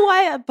don't know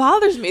why it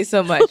bothers me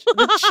so much.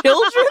 The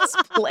children's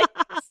place.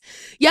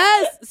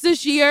 Yes,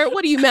 Sashir.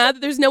 What are you mad that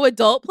there's no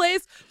adult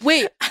place?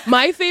 Wait,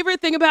 my favorite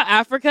thing about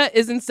Africa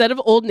is instead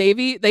of Old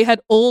Navy, they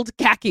had Old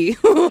Khaki.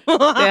 Oh,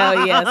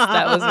 yes,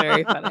 that was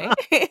very funny.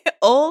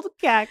 Old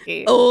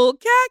Khaki. Old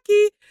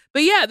Khaki.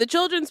 But yeah, the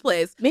children's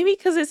place. Maybe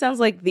because it sounds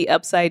like the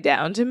upside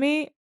down to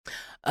me.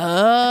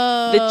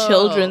 Oh. The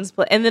children's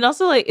place. And then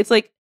also like it's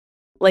like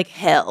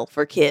hell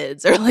for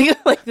kids, or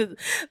like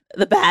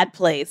the bad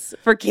place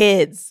for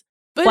kids.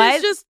 But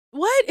it's just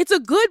what? It's a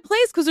good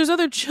place because there's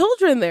other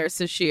children there,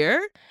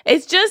 Sashir.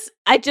 It's just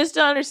I just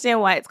don't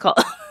understand why it's called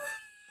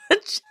the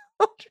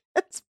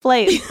children's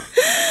place.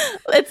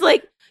 It's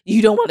like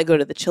you don't want to go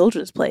to the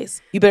children's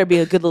place. You better be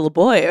a good little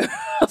boy, or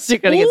else you're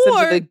gonna get sent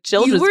to the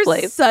children's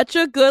place. You were such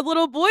a good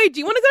little boy. Do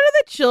you want to go to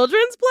the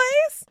children's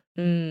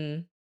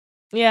place?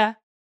 Yeah.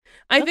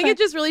 I think it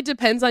just really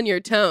depends on your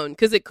tone,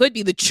 because it could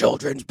be the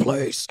children's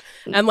place.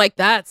 And like,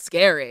 that's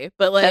scary.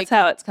 But like, that's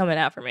how it's coming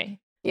out for me.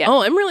 Yeah.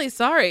 Oh, I'm really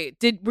sorry.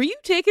 Were you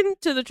taken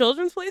to the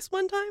children's place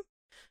one time?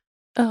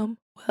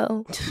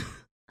 Well,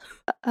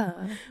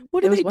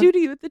 what did they do to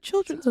you at the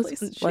children's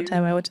place? One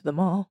time I went to the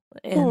mall.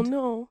 And, oh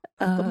no,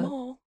 the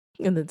mall.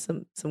 And then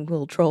some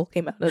little troll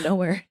came out of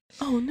nowhere.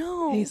 Oh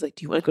no! And he's like,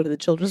 "Do you want to go to the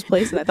children's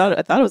place?" And I thought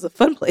it was a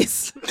fun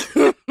place.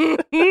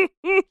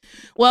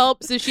 Well,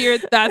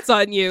 Sashir, that's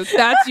on you.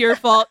 That's your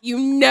fault. You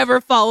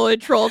never follow a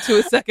troll to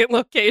a second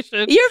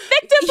location. You're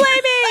victim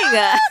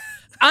blaming.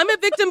 I'm a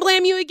victim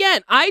blame you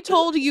again. I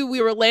told you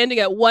we were landing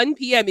at 1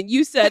 p.m. and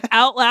you said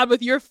out loud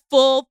with your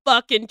full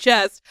fucking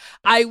chest,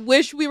 I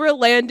wish we were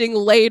landing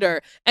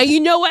later. And you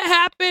know what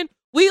happened?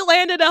 We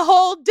landed a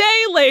whole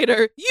day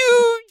later.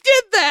 You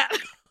did that.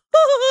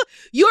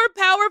 You're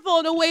powerful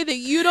in a way that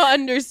you don't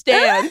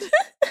understand.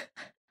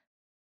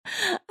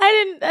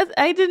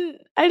 I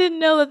didn't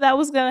know that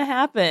was gonna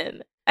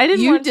happen. I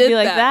didn't want it to be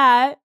like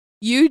that.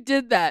 You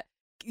did that.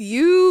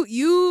 You.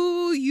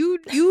 You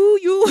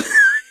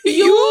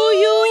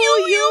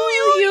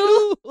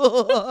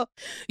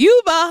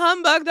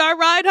humbugged our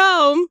ride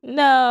home.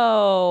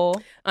 No.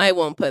 I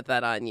won't put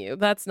that on you.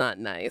 That's not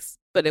nice,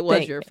 but it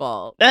was your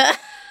fault.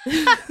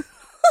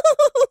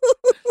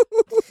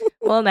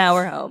 Well, now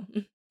we're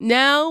home.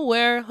 Now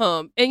we're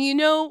home. And you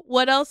know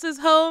what else is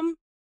home?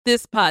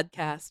 This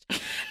podcast.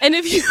 And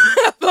if you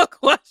have a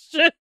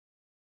question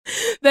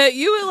that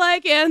you would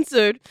like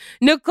answered,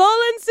 Nicole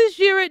and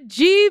Sashir at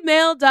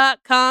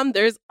gmail.com.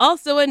 There's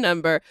also a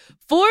number,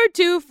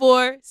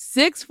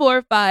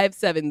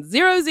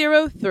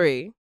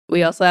 424-645-7003.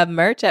 We also have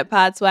merch at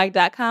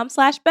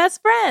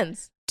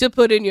podswag.com/bestfriends. To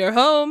put in your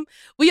home.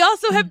 We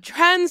also have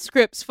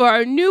transcripts for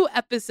our new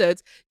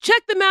episodes.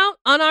 Check them out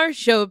on our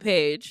show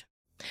page.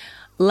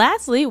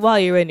 Lastly, while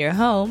you're in your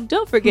home,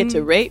 don't forget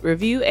to rate,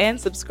 review,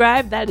 and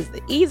subscribe. That is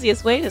the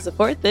easiest way to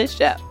support this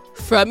show.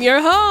 From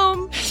your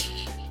home,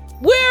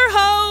 we're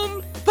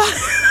home.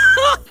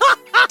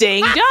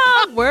 Ding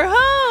dong, we're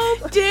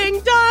home.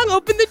 Ding dong,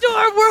 open the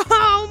door, we're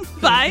home.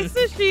 Bye,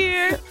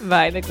 Sashir.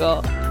 Bye,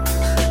 Nicole.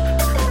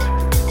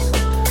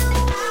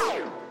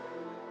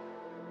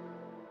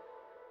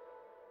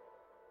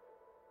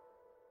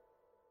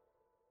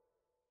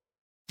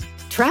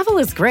 Travel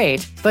is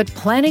great, but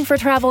planning for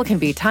travel can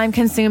be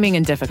time-consuming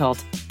and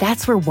difficult.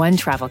 That's where One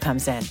Travel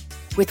comes in.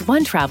 With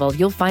One Travel,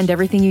 you'll find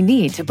everything you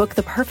need to book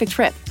the perfect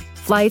trip.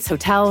 Flights,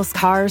 hotels,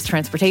 cars,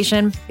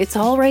 transportation, it's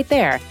all right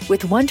there.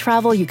 With One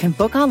Travel, you can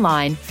book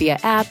online, via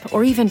app,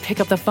 or even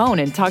pick up the phone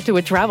and talk to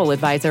a travel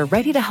advisor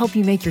ready to help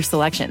you make your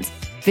selections.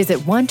 Visit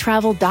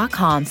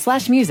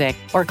onetravel.com/music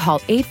or call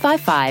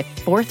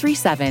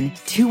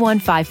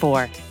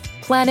 855-437-2154.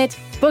 Plan it,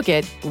 book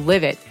it,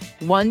 live it.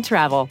 One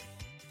Travel.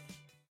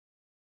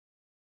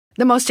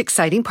 The most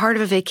exciting part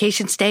of a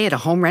vacation stay at a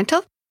home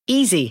rental?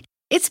 Easy.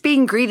 It's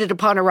being greeted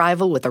upon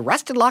arrival with a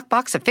rusted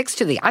lockbox affixed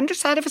to the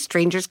underside of a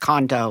stranger's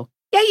condo.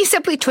 Yeah, you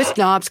simply twist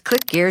knobs,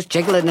 click gears,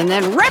 jiggle it, and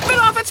then rip it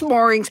off its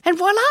moorings, and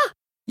voila!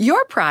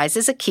 Your prize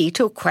is a key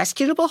to a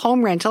questionable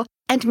home rental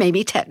and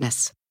maybe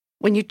tetanus.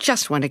 When you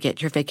just want to get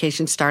your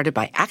vacation started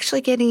by actually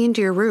getting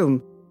into your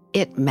room,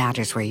 it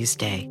matters where you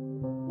stay.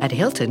 At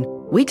Hilton,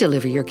 we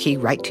deliver your key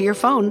right to your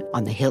phone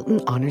on the Hilton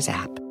Honors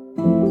app.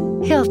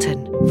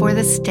 Hilton for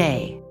the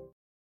stay.